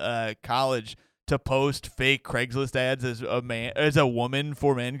was in college to post fake Craigslist ads as a woman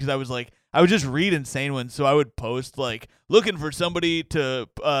for men because I would just read insane ones. So I would post like looking for somebody to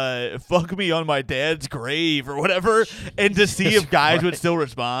fuck me on my dad's grave or whatever, and to see if guys would still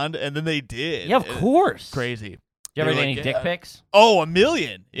respond, and then they did. Yeah, of course. Crazy. Did you ever They get were any like, dick pics? Oh,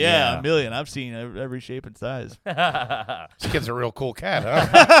 1,000,000. Yeah. Yeah, 1,000,000. I've seen every shape and size. This kid's a real cool cat,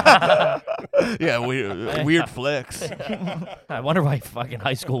 huh? Yeah, weird flex. I wonder why fucking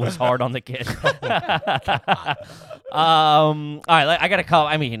high school was hard on the kid. All right, I gotta call.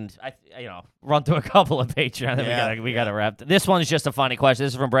 I mean, run through a couple of Patreon. Then we gotta wrap. This one's just a funny question.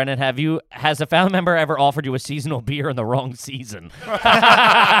 This is from Brendan. Has a family member ever offered you a seasonal beer in the wrong season?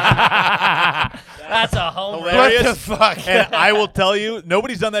 That's a home run. Hilarious. What the fuck? And I will tell you,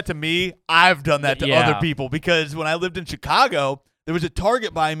 nobody's done that to me. I've done that to Yeah. other people because when I lived in Chicago, there was a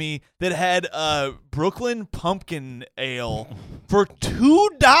Target by me that had Brooklyn Pumpkin Ale for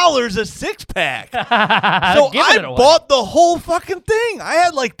 $2 a six-pack. So Giving I it away. bought the whole fucking thing. I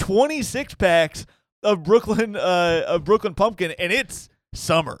had like 26 packs of Brooklyn Pumpkin, and it's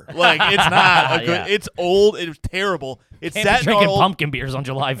summer. Like it's not a good. Yeah. It's old. It was terrible. It's Can't be sat in our drinking old. pumpkin beers on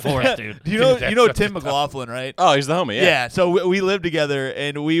July 4th, dude. You know That's Tim McLaughlin, right? Oh, he's the homie. Yeah. Yeah, so we lived together,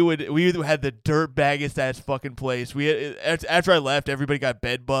 and we had the dirt baggest ass fucking place. After I left, everybody got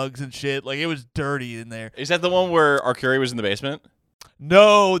bed bugs and shit. Like it was dirty in there. Is that the one where Arcuri was in the basement?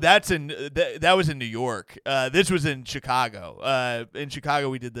 No, that's that was in New York. This was in Chicago. In Chicago,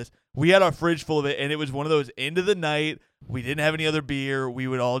 we did this. We had our fridge full of it, and it was one of those end of the night. We didn't have any other beer. We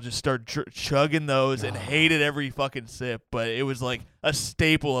would all just start chugging those and hated every fucking sip. But it was like a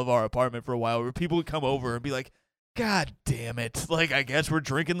staple of our apartment for a while, where people would come over and be like, "God damn it! Like I guess we're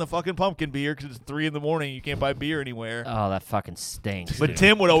drinking the fucking pumpkin beer because it's 3 a.m. You can't buy beer anywhere." Oh, that fucking stinks. But dude.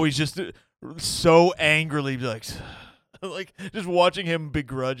 Tim would always just so angrily be like, like just watching him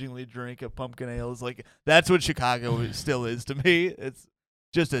begrudgingly drink a pumpkin ale is like that's what Chicago still is to me. It's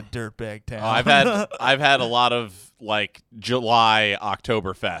just a dirtbag town. Oh, I've had a lot of like July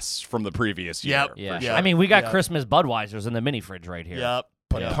Oktoberfests from the previous year. Yep. Yeah. for Yeah. I mean, we got Yeah. Christmas Budweisers in the mini fridge right here. Yep.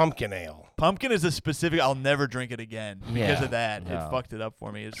 But Yeah. pumpkin ale. Pumpkin is a specific. I'll never drink it again because Yeah. of that. No. It fucked it up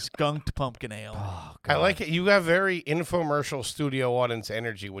for me. It's skunked pumpkin ale. Oh, I God. like it. You have very infomercial studio audience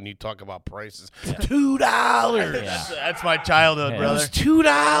energy when you talk about prices. $2. Yeah. That's my childhood, Yeah. It brother. was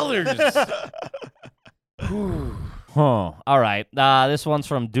 $2. Whew. Huh. All right. This one's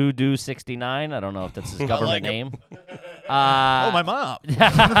from Doo69. I don't know if that's his government like name. Oh, my mom.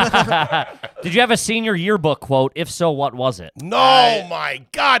 Did you have a senior yearbook quote? If so, what was it? No, my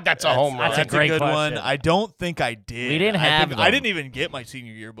God, that's a home run. that's That's a great good question. one. I don't think I did. We didn't have I them. didn't even get my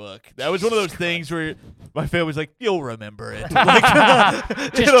senior yearbook. That was one of those things where my family was like, "You'll remember it." Like,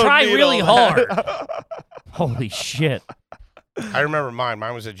 Just you don't try need really all that. hard. Holy shit. I remember mine.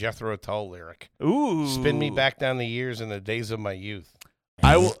 Mine was a Jethro Tull lyric. Ooh, Spin me back down the years in the days of my youth.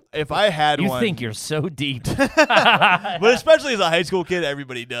 I will if I had You one. think you're so deep. But especially as a high school kid,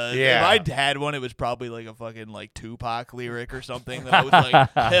 everybody does. Yeah. If I had one, it was probably like a fucking like Tupac lyric or something. That was like,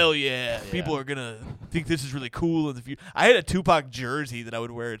 hell yeah, people are gonna think this is really cool in the future. I had a Tupac jersey that I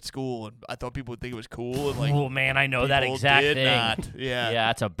would wear at school, and I thought people would think it was cool. And like, Oh, man, I know that people exact did thing. not. Yeah. Yeah,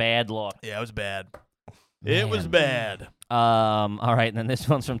 that's a bad look. Yeah, it was bad. It was Man. bad. All right, and then this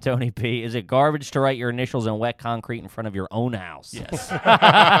one's from Tony P. Is it garbage to write your initials in wet concrete in front of your own house? Yes.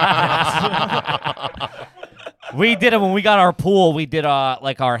 We did it when we got our pool. We did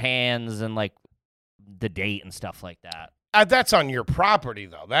like our hands and like the date and stuff like that. That's on your property,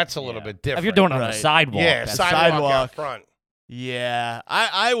 though. That's a little Yeah. bit different. If you're doing it on the Right. sidewalk, yeah, that's- sidewalk out front. Yeah,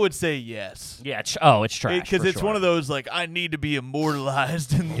 I would say yes. yeah, it's trash Because for it's sure. one of those like I need to be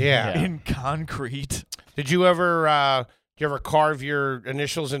immortalized in Yeah. in concrete. Did you ever carve your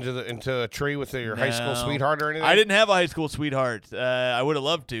initials into a tree with your high school No. sweetheart or anything? I didn't have a high school sweetheart. I would have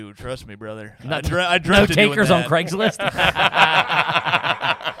loved to. Trust me, brother. No- I dreamt No of doing takers on that. Craigslist.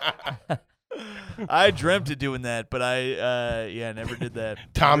 I dreamt of doing that, but I never did that.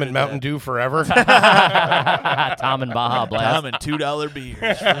 Tom Never and did Mountain that. Dew forever. Tom and Baja Blast. Tom and $2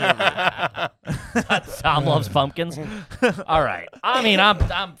 beers. Tom loves pumpkins. All right. I mean,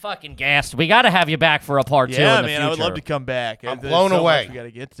 I'm fucking gassed. We got to have you back for a part 2 Yeah, in the man, future. I would love to come back. I'm There's blown so away. much we got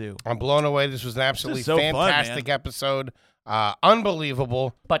to get to. I'm blown away. This was an absolutely This is so fun, fantastic man. episode.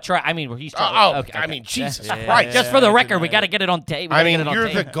 Unbelievable. But try. I mean, he's Oh, trying. I mean, Jesus Yeah. Christ. Just for the Yeah, record, we yeah. got to get it on tape. I mean, you're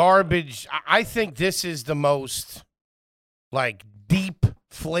the garbage. I think this is the most, like, deep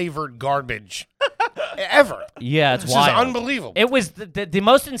flavored garbage ever. Yeah, it's This wild. is unbelievable. It was the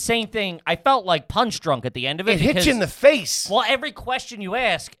most insane thing. I felt like punch drunk at the end of it. It hits because, you in the face. Well, every question you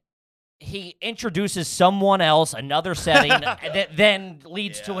ask, he introduces someone else, another setting, that then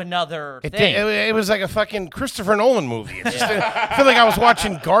leads to another It, thing. it was like a fucking Christopher Nolan movie. It just, I feel like I was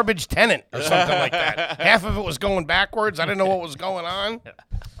watching Garbage Tenant or something like that. Half of it was going backwards. I didn't know what was going on.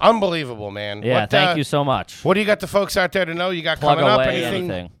 Unbelievable, man. yeah, What, thank you so much. What do you got the folks out there to know? You got Plug coming up? away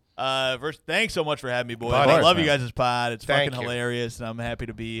Anything? anything. First, thanks so much for having me, boys. Buddy. I love man. you guys' pod. It's Thank fucking you. hilarious, and I'm happy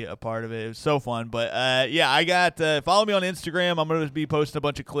to be a part of it. It was so fun. But yeah, I got follow me on Instagram. I'm gonna be posting a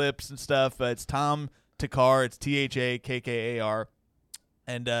bunch of clips and stuff. It's Tom Takkar. It's THAKKAR.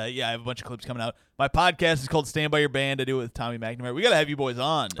 And yeah, I have a bunch of clips coming out. My podcast is called Stand By Your Band. I do it with Tommy McNamara. We gotta have you boys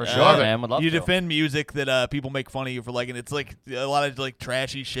on For sure, man. Would love you to. defend music that people make fun of you for liking. It's like a lot of like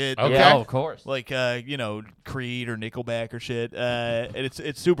trashy shit. Okay. Yeah, of course. Like Creed or Nickelback or shit, and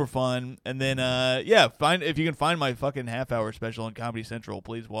it's super fun. And then yeah, if you can find my fucking half-hour special on Comedy Central,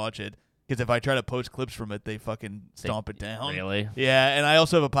 please watch it. Because if I try to post clips from it, they fucking stomp it down. Really? Yeah, and I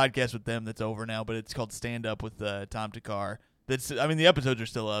also have a podcast with them that's over now, but it's called Stand Up with Tom Takkar. The episodes are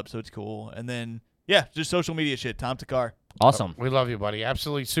still up, so it's cool. And then yeah, just social media shit. Tom Takkar. Awesome. We love you, buddy.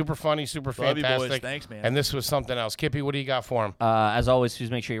 Absolutely super funny, super Love you, boys. fantastic. Thanks, man. And this was something else. Kippy, what do you got for him? As always,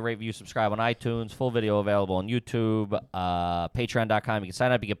 please make sure you rate, review, subscribe on iTunes. Full video available on YouTube. Patreon.com. You can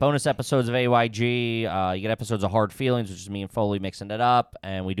sign up. You get bonus episodes of AYG. You get episodes of Hard Feelings, which is me and Foley mixing it up.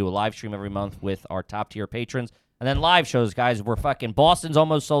 And we do a live stream every month with our top-tier patrons. And then live shows, guys. We're fucking Boston's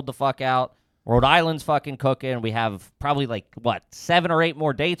almost sold the fuck out. Rhode Island's fucking cooking. We have probably 7 or 8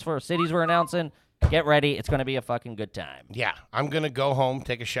 more dates for cities we're announcing. Get ready. It's going to be a fucking good time. Yeah, I'm going to go home,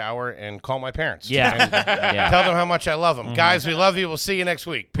 take a shower, and call my parents. Yeah. And Yeah. tell them how much I love them. Guys, we love you. We'll see you next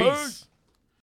week. Peace.